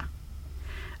letter?"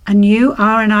 A new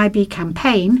RNIB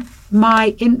campaign,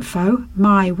 My Info,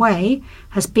 My Way,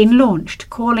 has been launched,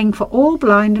 calling for all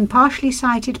blind and partially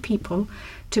sighted people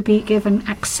to be given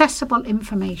accessible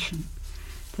information.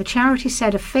 The charity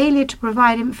said a failure to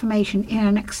provide information in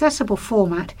an accessible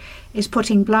format is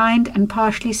putting blind and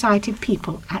partially sighted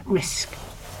people at risk.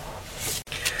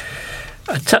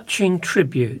 A touching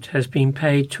tribute has been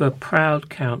paid to a proud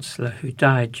councillor who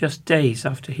died just days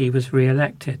after he was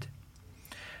re-elected.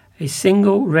 A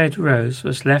single red rose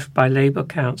was left by Labour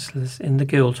councillors in the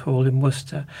Guildhall in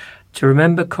Worcester to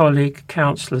remember colleague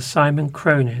councillor Simon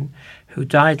Cronin, who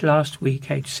died last week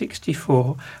aged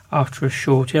 64 after a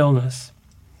short illness.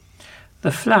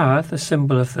 The flower, the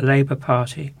symbol of the Labour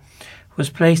Party, was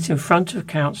placed in front of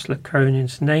Councillor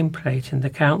Cronin's nameplate in the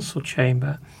council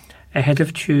chamber ahead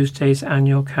of Tuesday's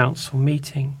annual council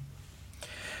meeting.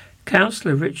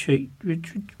 Councillor Richard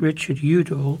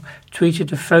Udall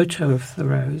tweeted a photo of the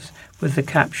rose with the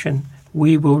caption,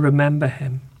 "We will remember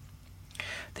him."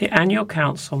 The annual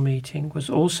council meeting was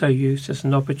also used as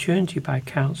an opportunity by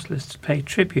councillors to pay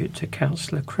tribute to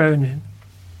Councillor Cronin.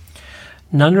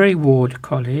 Nunnery Ward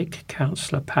colleague,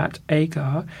 Councillor Pat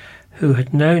Agar, who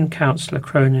had known Councillor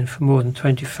Cronin for more than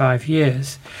 25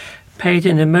 years, paid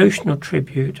an emotional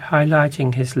tribute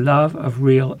highlighting his love of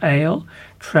real ale,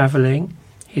 travelling,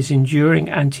 his enduring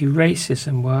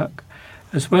anti-racism work,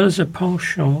 as well as a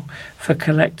penchant for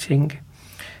collecting,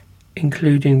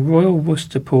 including Royal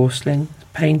Worcester porcelain,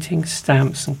 paintings,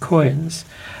 stamps and coins,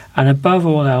 and above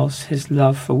all else his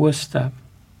love for Worcester.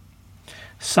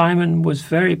 Simon was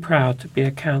very proud to be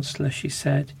a councillor, she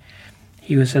said.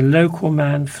 He was a local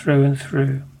man through and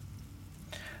through.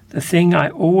 The thing I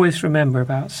always remember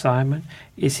about Simon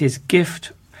is his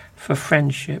gift for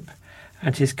friendship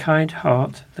and his kind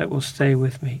heart that will stay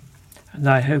with me, and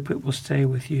I hope it will stay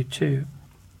with you too.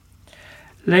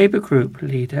 Labour Group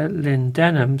leader Lynn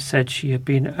Denham said she had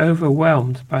been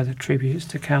overwhelmed by the tributes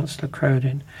to Councillor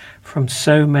Cronin from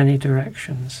so many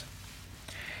directions.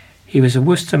 He was a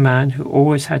Worcester man who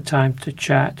always had time to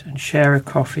chat and share a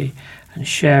coffee and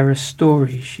share a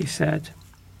story, she said.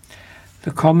 The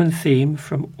common theme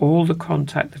from all the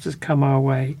contact that has come our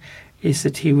way is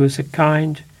that he was a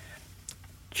kind,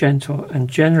 gentle and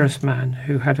generous man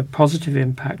who had a positive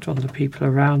impact on the people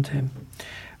around him,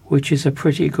 which is a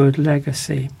pretty good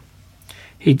legacy.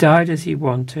 He died as he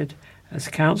wanted, as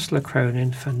Councillor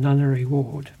Cronin for Nunnery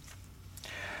Ward.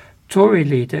 Tory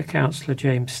leader Councillor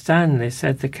James Stanley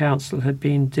said the council had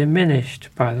been diminished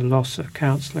by the loss of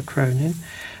Councillor Cronin,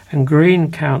 and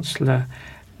Green Councillor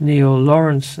Neil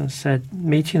Lawrenson said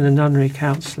meeting the Nunnery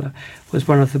councillor was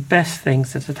one of the best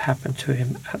things that had happened to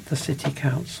him at the City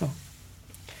Council.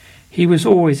 He was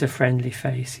always a friendly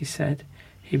face, he said.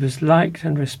 He was liked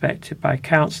and respected by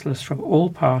councillors from all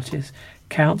parties,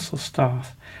 council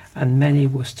staff and many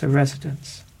Worcester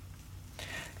residents.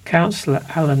 Councillor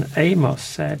Alan Amos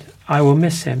said, "I will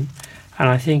miss him, and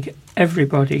I think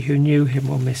everybody who knew him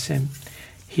will miss him.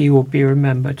 He will be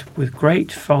remembered with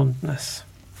great fondness."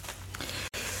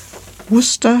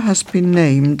 Worcester has been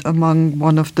named among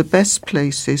one of the best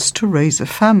places to raise a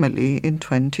family in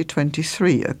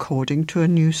 2023, according to a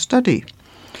new study.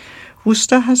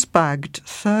 Worcester has bagged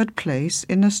third place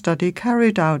in a study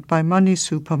carried out by Money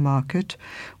Supermarket,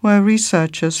 where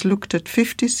researchers looked at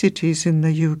 50 cities in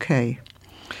the UK.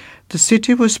 The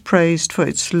city was praised for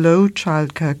its low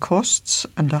childcare costs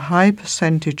and a high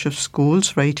percentage of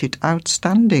schools rated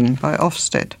outstanding by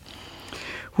Ofsted.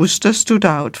 Worcester stood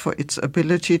out for its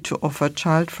ability to offer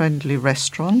child-friendly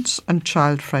restaurants and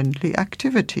child-friendly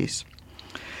activities.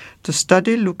 The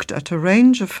study looked at a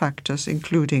range of factors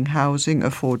including housing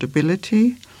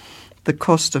affordability, the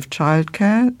cost of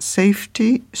childcare,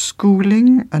 safety,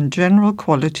 schooling, and general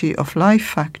quality of life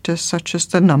factors such as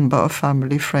the number of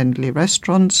family-friendly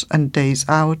restaurants and days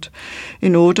out,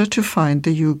 in order to find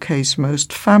the UK's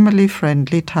most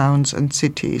family-friendly towns and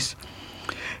cities.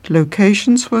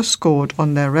 Locations were scored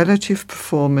on their relative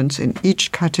performance in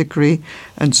each category,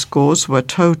 and scores were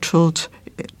totalled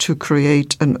to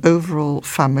create an overall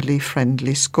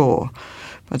family-friendly score.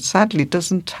 But sadly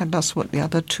doesn't tell us what the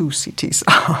other two cities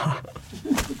are.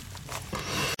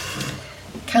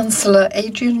 Councillor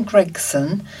Adrian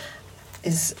Gregson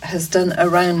has done a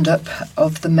roundup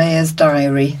of the Mayor's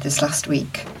diary this last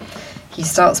week. He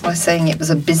starts by saying it was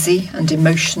a busy and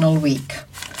emotional week.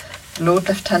 The Lord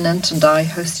Lieutenant and I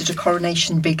hosted a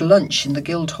coronation big lunch in the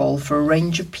Guildhall for a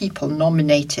range of people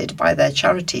nominated by their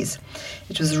charities.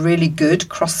 It was a really good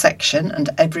cross-section and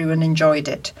everyone enjoyed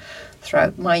it.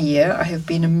 Throughout my year, I have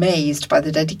been amazed by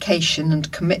the dedication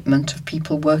and commitment of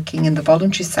people working in the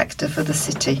voluntary sector for the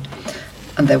city.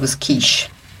 And there was quiche.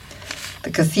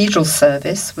 The cathedral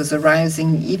service was a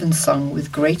rousing evensong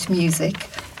with great music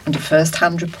and a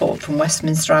first-hand report from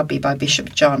Westminster Abbey by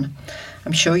Bishop John.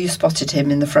 I'm sure you spotted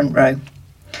him in the front row.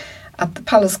 At the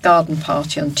Palace Garden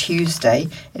Party on Tuesday,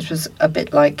 it was a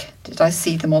bit like, did I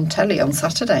see them on telly on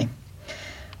Saturday?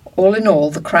 All in all,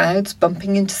 the crowds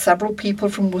bumping into several people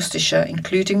from Worcestershire,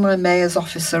 including my mayor's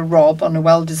officer Rob on a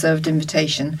well-deserved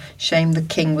invitation. Shame the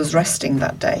king was resting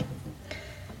that day.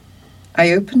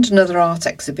 I opened another art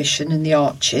exhibition in the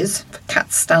Arches for Kat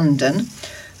Standen,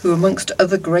 who amongst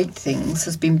other great things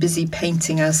has been busy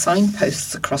painting our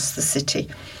signposts across the city,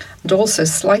 and also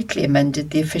slightly amended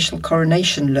the official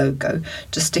coronation logo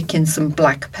to stick in some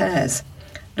black pears.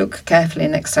 Look carefully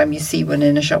next time you see one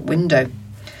in a shop window.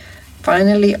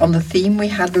 Finally, on the theme, we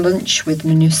had lunch with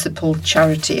municipal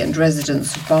charity and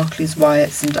residents of Barclays,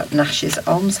 Wyatts and Nash's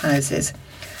almshouses.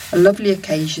 A lovely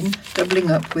occasion, doubling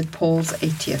up with Paul's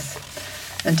 80th.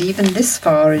 And even this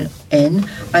far in,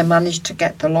 I managed to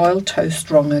get the loyal toast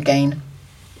wrong again.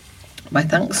 My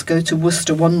thanks go to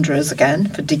Worcester Wanderers again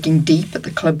for digging deep at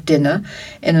the club dinner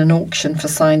in an auction for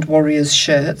signed Warriors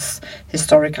shirts,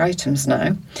 historic items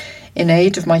now, in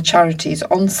aid of my charities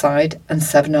Onside and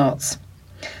Seven Arts.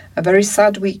 A very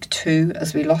sad week too,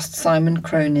 as we lost Simon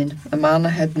Cronin, a man I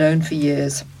had known for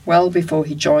years, well before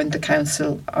he joined the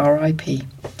council, RIP.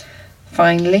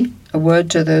 Finally, a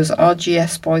word to those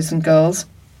RGS boys and girls,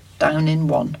 down in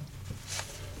one.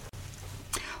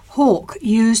 Hawk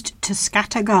used to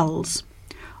scatter gulls.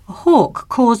 A hawk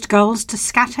caused gulls to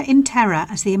scatter in terror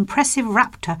as the impressive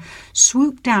raptor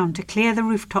swooped down to clear the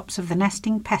rooftops of the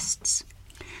nesting pests.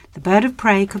 The bird of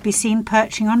prey could be seen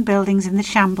perching on buildings in the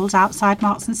shambles outside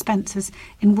Marks and Spencer's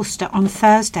in Worcester on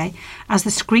Thursday as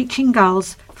the screeching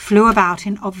gulls flew about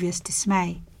in obvious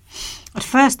dismay. At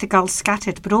first the gulls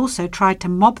scattered but also tried to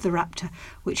mob the raptor,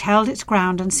 which held its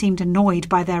ground and seemed annoyed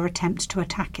by their attempts to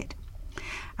attack it.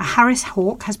 A Harris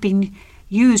hawk has been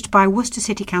used by Worcester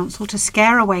City Council to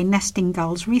scare away nesting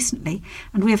gulls recently,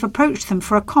 and we have approached them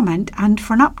for a comment and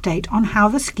for an update on how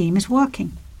the scheme is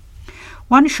working.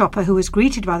 One shopper who was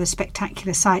greeted by the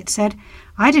spectacular sight said,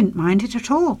 "I didn't mind it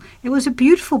at all. It was a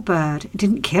beautiful bird. It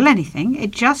didn't kill anything.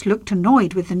 It just looked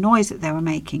annoyed with the noise that they were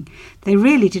making. They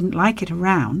really didn't like it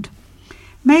around."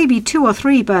 Maybe 2 or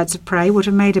 3 birds of prey would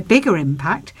have made a bigger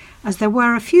impact, as there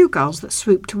were a few gulls that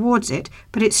swooped towards it,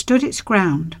 but it stood its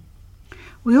ground.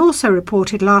 We also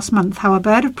reported last month how a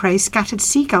bird of prey scattered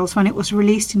seagulls when it was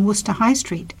released in Worcester High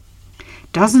Street.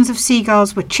 Dozens of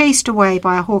seagulls were chased away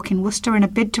by a hawk in Worcester in a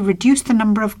bid to reduce the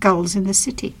number of gulls in the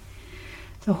city.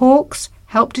 The hawks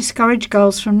help discourage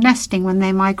gulls from nesting when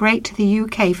they migrate to the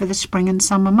UK for the spring and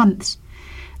summer months.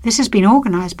 This has been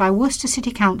organised by Worcester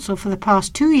City Council for the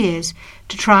past 2 years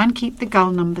to try and keep the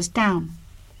gull numbers down.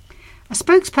 A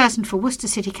spokesperson for Worcester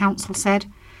City Council said,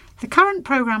 "The current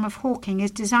programme of hawking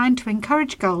is designed to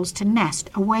encourage gulls to nest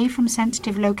away from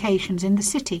sensitive locations in the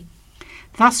city,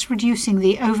 thus reducing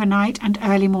the overnight and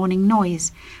early morning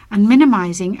noise and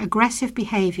minimising aggressive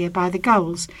behaviour by the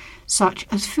gulls, such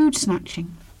as food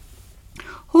snatching."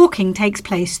 Hawking takes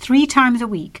place 3 times a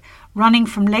week, running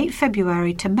from late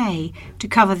February to May to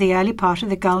cover the early part of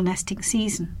the gull nesting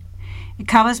season. It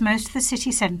covers most of the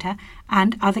city centre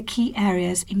and other key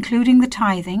areas, including the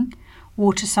Tithing,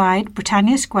 Waterside,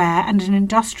 Britannia Square and an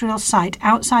industrial site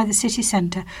outside the city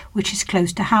centre which is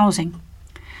close to housing.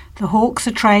 The hawks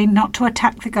are trained not to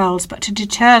attack the gulls but to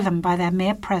deter them by their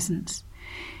mere presence.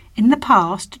 In the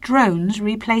past, drones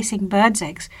replacing birds'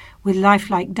 eggs with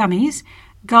lifelike dummies,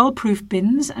 gull-proof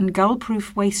bins and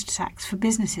gull-proof waste sacks for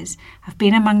businesses have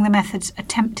been among the methods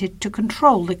attempted to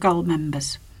control the gull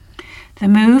members. The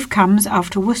move comes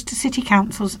after Worcester City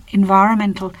Council's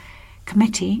Environmental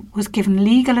Committee was given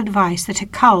legal advice that a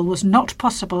cull was not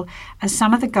possible as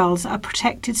some of the gulls are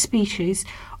protected species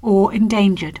or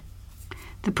endangered.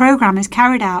 The programme is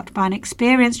carried out by an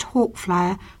experienced hawk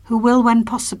flyer who will, when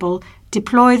possible,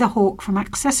 deploy the hawk from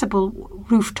accessible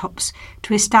rooftops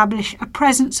to establish a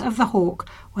presence of the hawk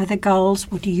where the gulls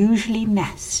would usually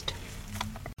nest.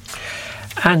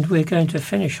 And we're going to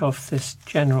finish off this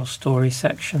general story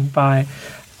section by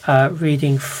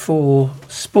reading 4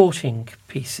 sporting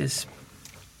pieces.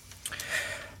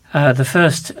 The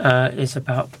first is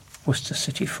about Worcester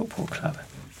City Football Club.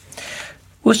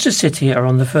 Worcester City are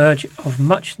on the verge of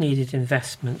much needed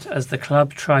investment as the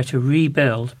club try to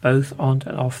rebuild both on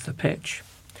and off the pitch.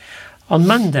 On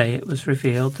Monday it was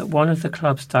revealed that one of the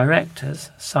club's directors,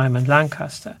 Simon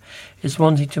Lancaster, is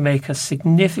wanting to make a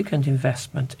significant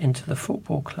investment into the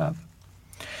football club.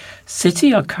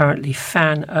 City are currently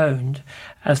fan-owned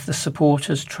as the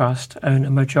Supporters Trust own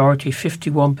a majority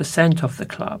 51% of the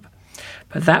club.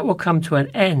 But that will come to an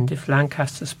end if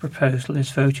Lancaster's proposal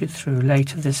is voted through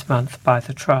later this month by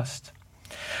the Trust.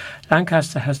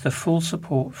 Lancaster has the full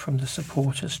support from the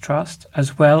Supporters Trust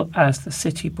as well as the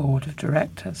City Board of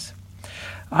Directors.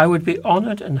 I would be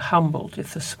honoured and humbled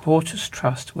if the Supporters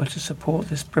Trust were to support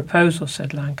this proposal,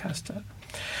 said Lancaster.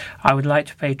 I would like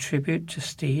to pay tribute to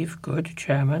Steve Good,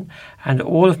 Chairman, and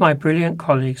all of my brilliant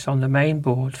colleagues on the main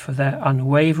board for their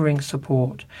unwavering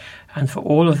support and for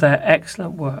all of their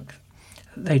excellent work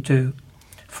that they do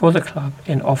for the club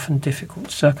in often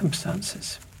difficult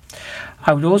circumstances.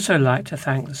 I would also like to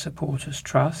thank the Supporters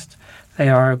Trust. They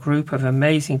are a group of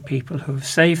amazing people who have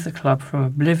saved the club from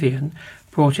oblivion,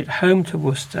 brought it home to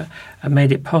Worcester and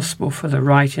made it possible for the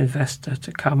right investor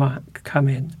to come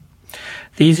in.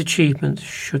 These achievements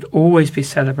should always be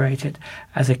celebrated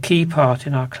as a key part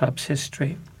in our club's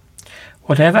history.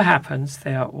 Whatever happens,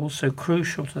 they are also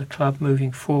crucial to the club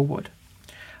moving forward.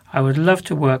 I would love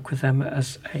to work with them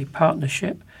as a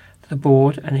partnership, the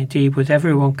board, and indeed with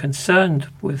everyone concerned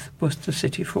with Worcester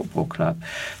City Football Club,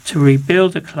 to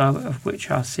rebuild a club of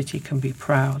which our city can be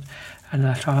proud and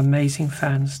that our amazing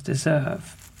fans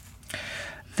deserve.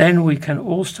 Then we can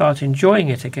all start enjoying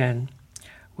it again.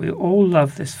 We all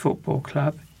love this football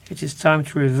club. It is time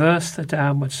to reverse the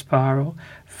downward spiral,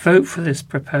 vote for this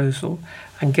proposal,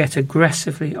 and get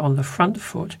aggressively on the front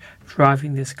foot,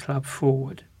 driving this club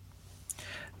forward.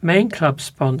 Main club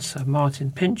sponsor Martin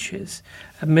Pinches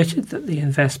admitted that the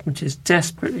investment is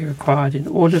desperately required in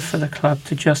order for the club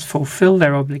to just fulfil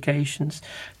their obligations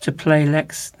to play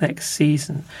next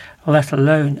season, let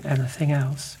alone anything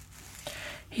else.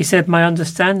 He said, "My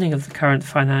understanding of the current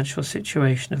financial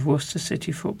situation of Worcester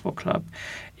City Football Club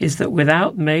is that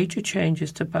without major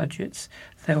changes to budgets,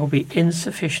 there will be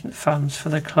insufficient funds for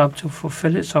the club to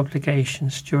fulfil its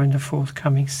obligations during the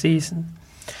forthcoming season.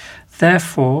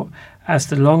 Therefore, as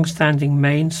the long-standing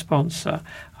main sponsor,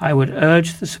 I would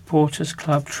urge the Supporters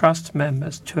Club Trust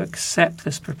members to accept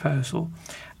this proposal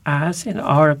as, in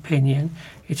our opinion,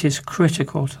 it is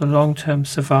critical to the long-term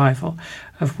survival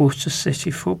of Worcester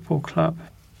City Football Club.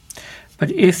 But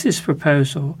if this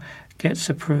proposal gets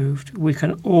approved, we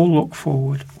can all look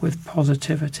forward with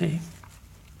positivity."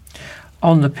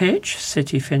 On the pitch,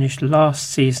 City finished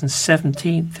last season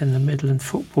 17th in the Midland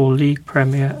Football League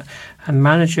Premier, and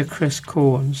manager Chris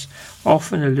Corns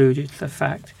often alluded to the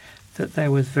fact that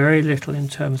there was very little in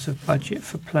terms of budget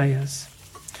for players.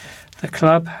 The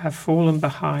club have fallen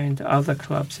behind other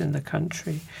clubs in the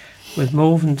country, with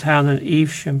Malvern Town and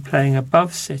Evesham playing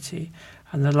above City,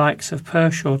 and the likes of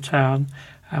Pershore Town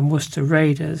and Worcester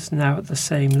Raiders now at the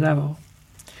same level.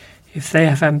 If they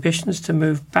have ambitions to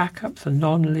move back up the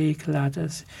non-league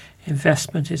ladders,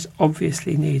 investment is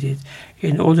obviously needed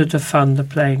in order to fund the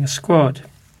playing squad.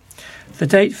 The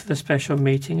date for the special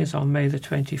meeting is on May the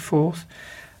 24th,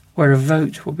 where a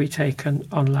vote will be taken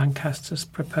on Lancaster's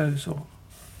proposal.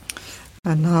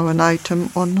 And now an item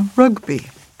on rugby.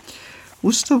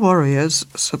 Worcester Warriors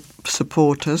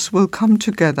supporters will come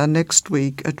together next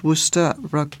week at Worcester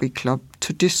Rugby Club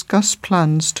to discuss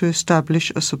plans to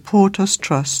establish a supporters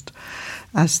trust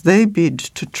as they bid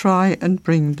to try and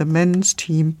bring the men's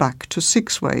team back to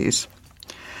Sixways.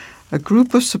 A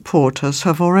group of supporters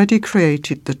have already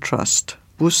created the trust,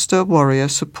 Worcester Warrior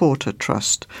Supporter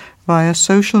Trust, via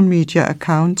social media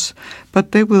accounts,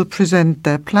 but they will present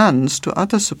their plans to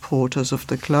other supporters of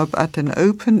the club at an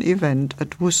open event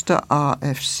at Worcester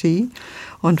RFC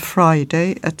on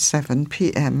Friday at 7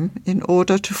 p.m. in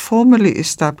order to formally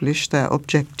establish their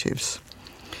objectives.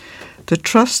 The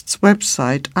Trust's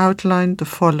website outlined the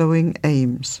following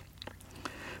aims: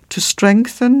 to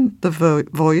strengthen the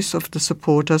voice of the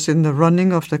supporters in the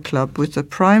running of the club with the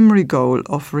primary goal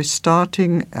of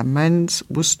restarting a men's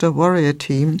Worcester Warrior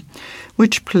team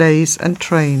which plays and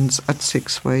trains at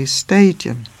Sixways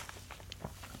Stadium.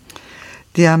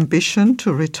 The ambition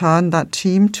to return that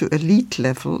team to elite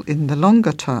level in the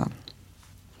longer term.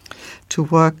 To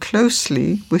work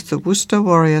closely with the Worcester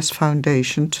Warriors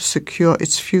Foundation to secure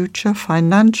its future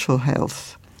financial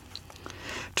health.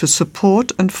 To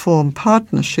support and form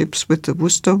partnerships with the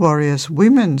Worcester Warriors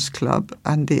Women's Club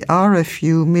and the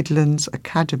RFU Midlands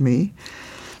Academy,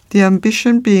 the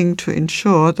ambition being to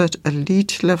ensure that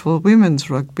elite-level women's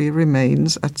rugby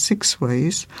remains at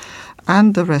Sixways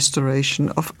and the restoration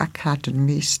of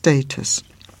academy status.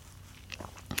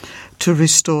 To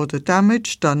restore the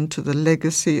damage done to the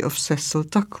legacy of Cecil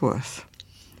Duckworth.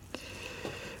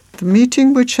 The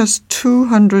meeting, which has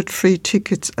 200 free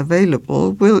tickets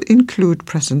available, will include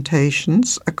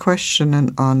presentations, a question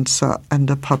and answer and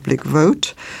a public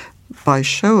vote by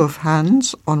show of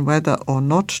hands on whether or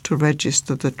not to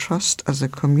register the trust as a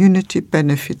community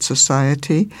benefit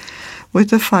society with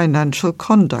the Financial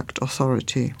Conduct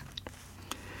Authority.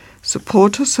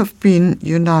 Supporters have been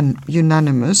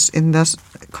unanimous in their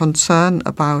concern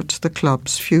about the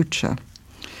club's future.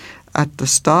 At the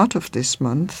start of this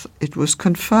month, it was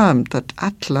confirmed that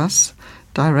Atlas,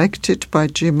 directed by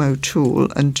Jim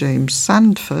O'Toole and James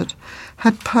Sandford,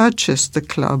 had purchased the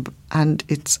club and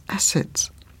its assets.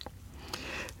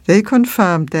 They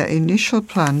confirmed their initial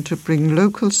plan to bring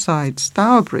local side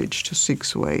Stourbridge to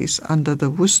Sixways under the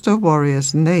Worcester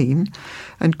Warriors name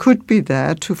and could be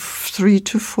there to 3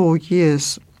 to 4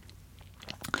 years.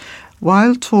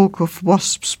 While talk of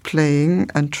Wasps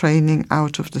playing and training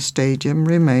out of the stadium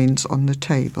remains on the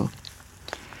table.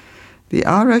 The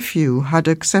RFU had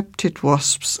accepted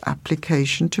Wasps'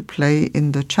 application to play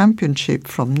in the Championship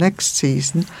from next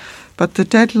season, but the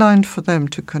deadline for them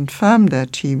to confirm their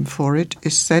team for it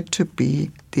is said to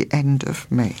be the end of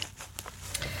May.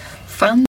 Fans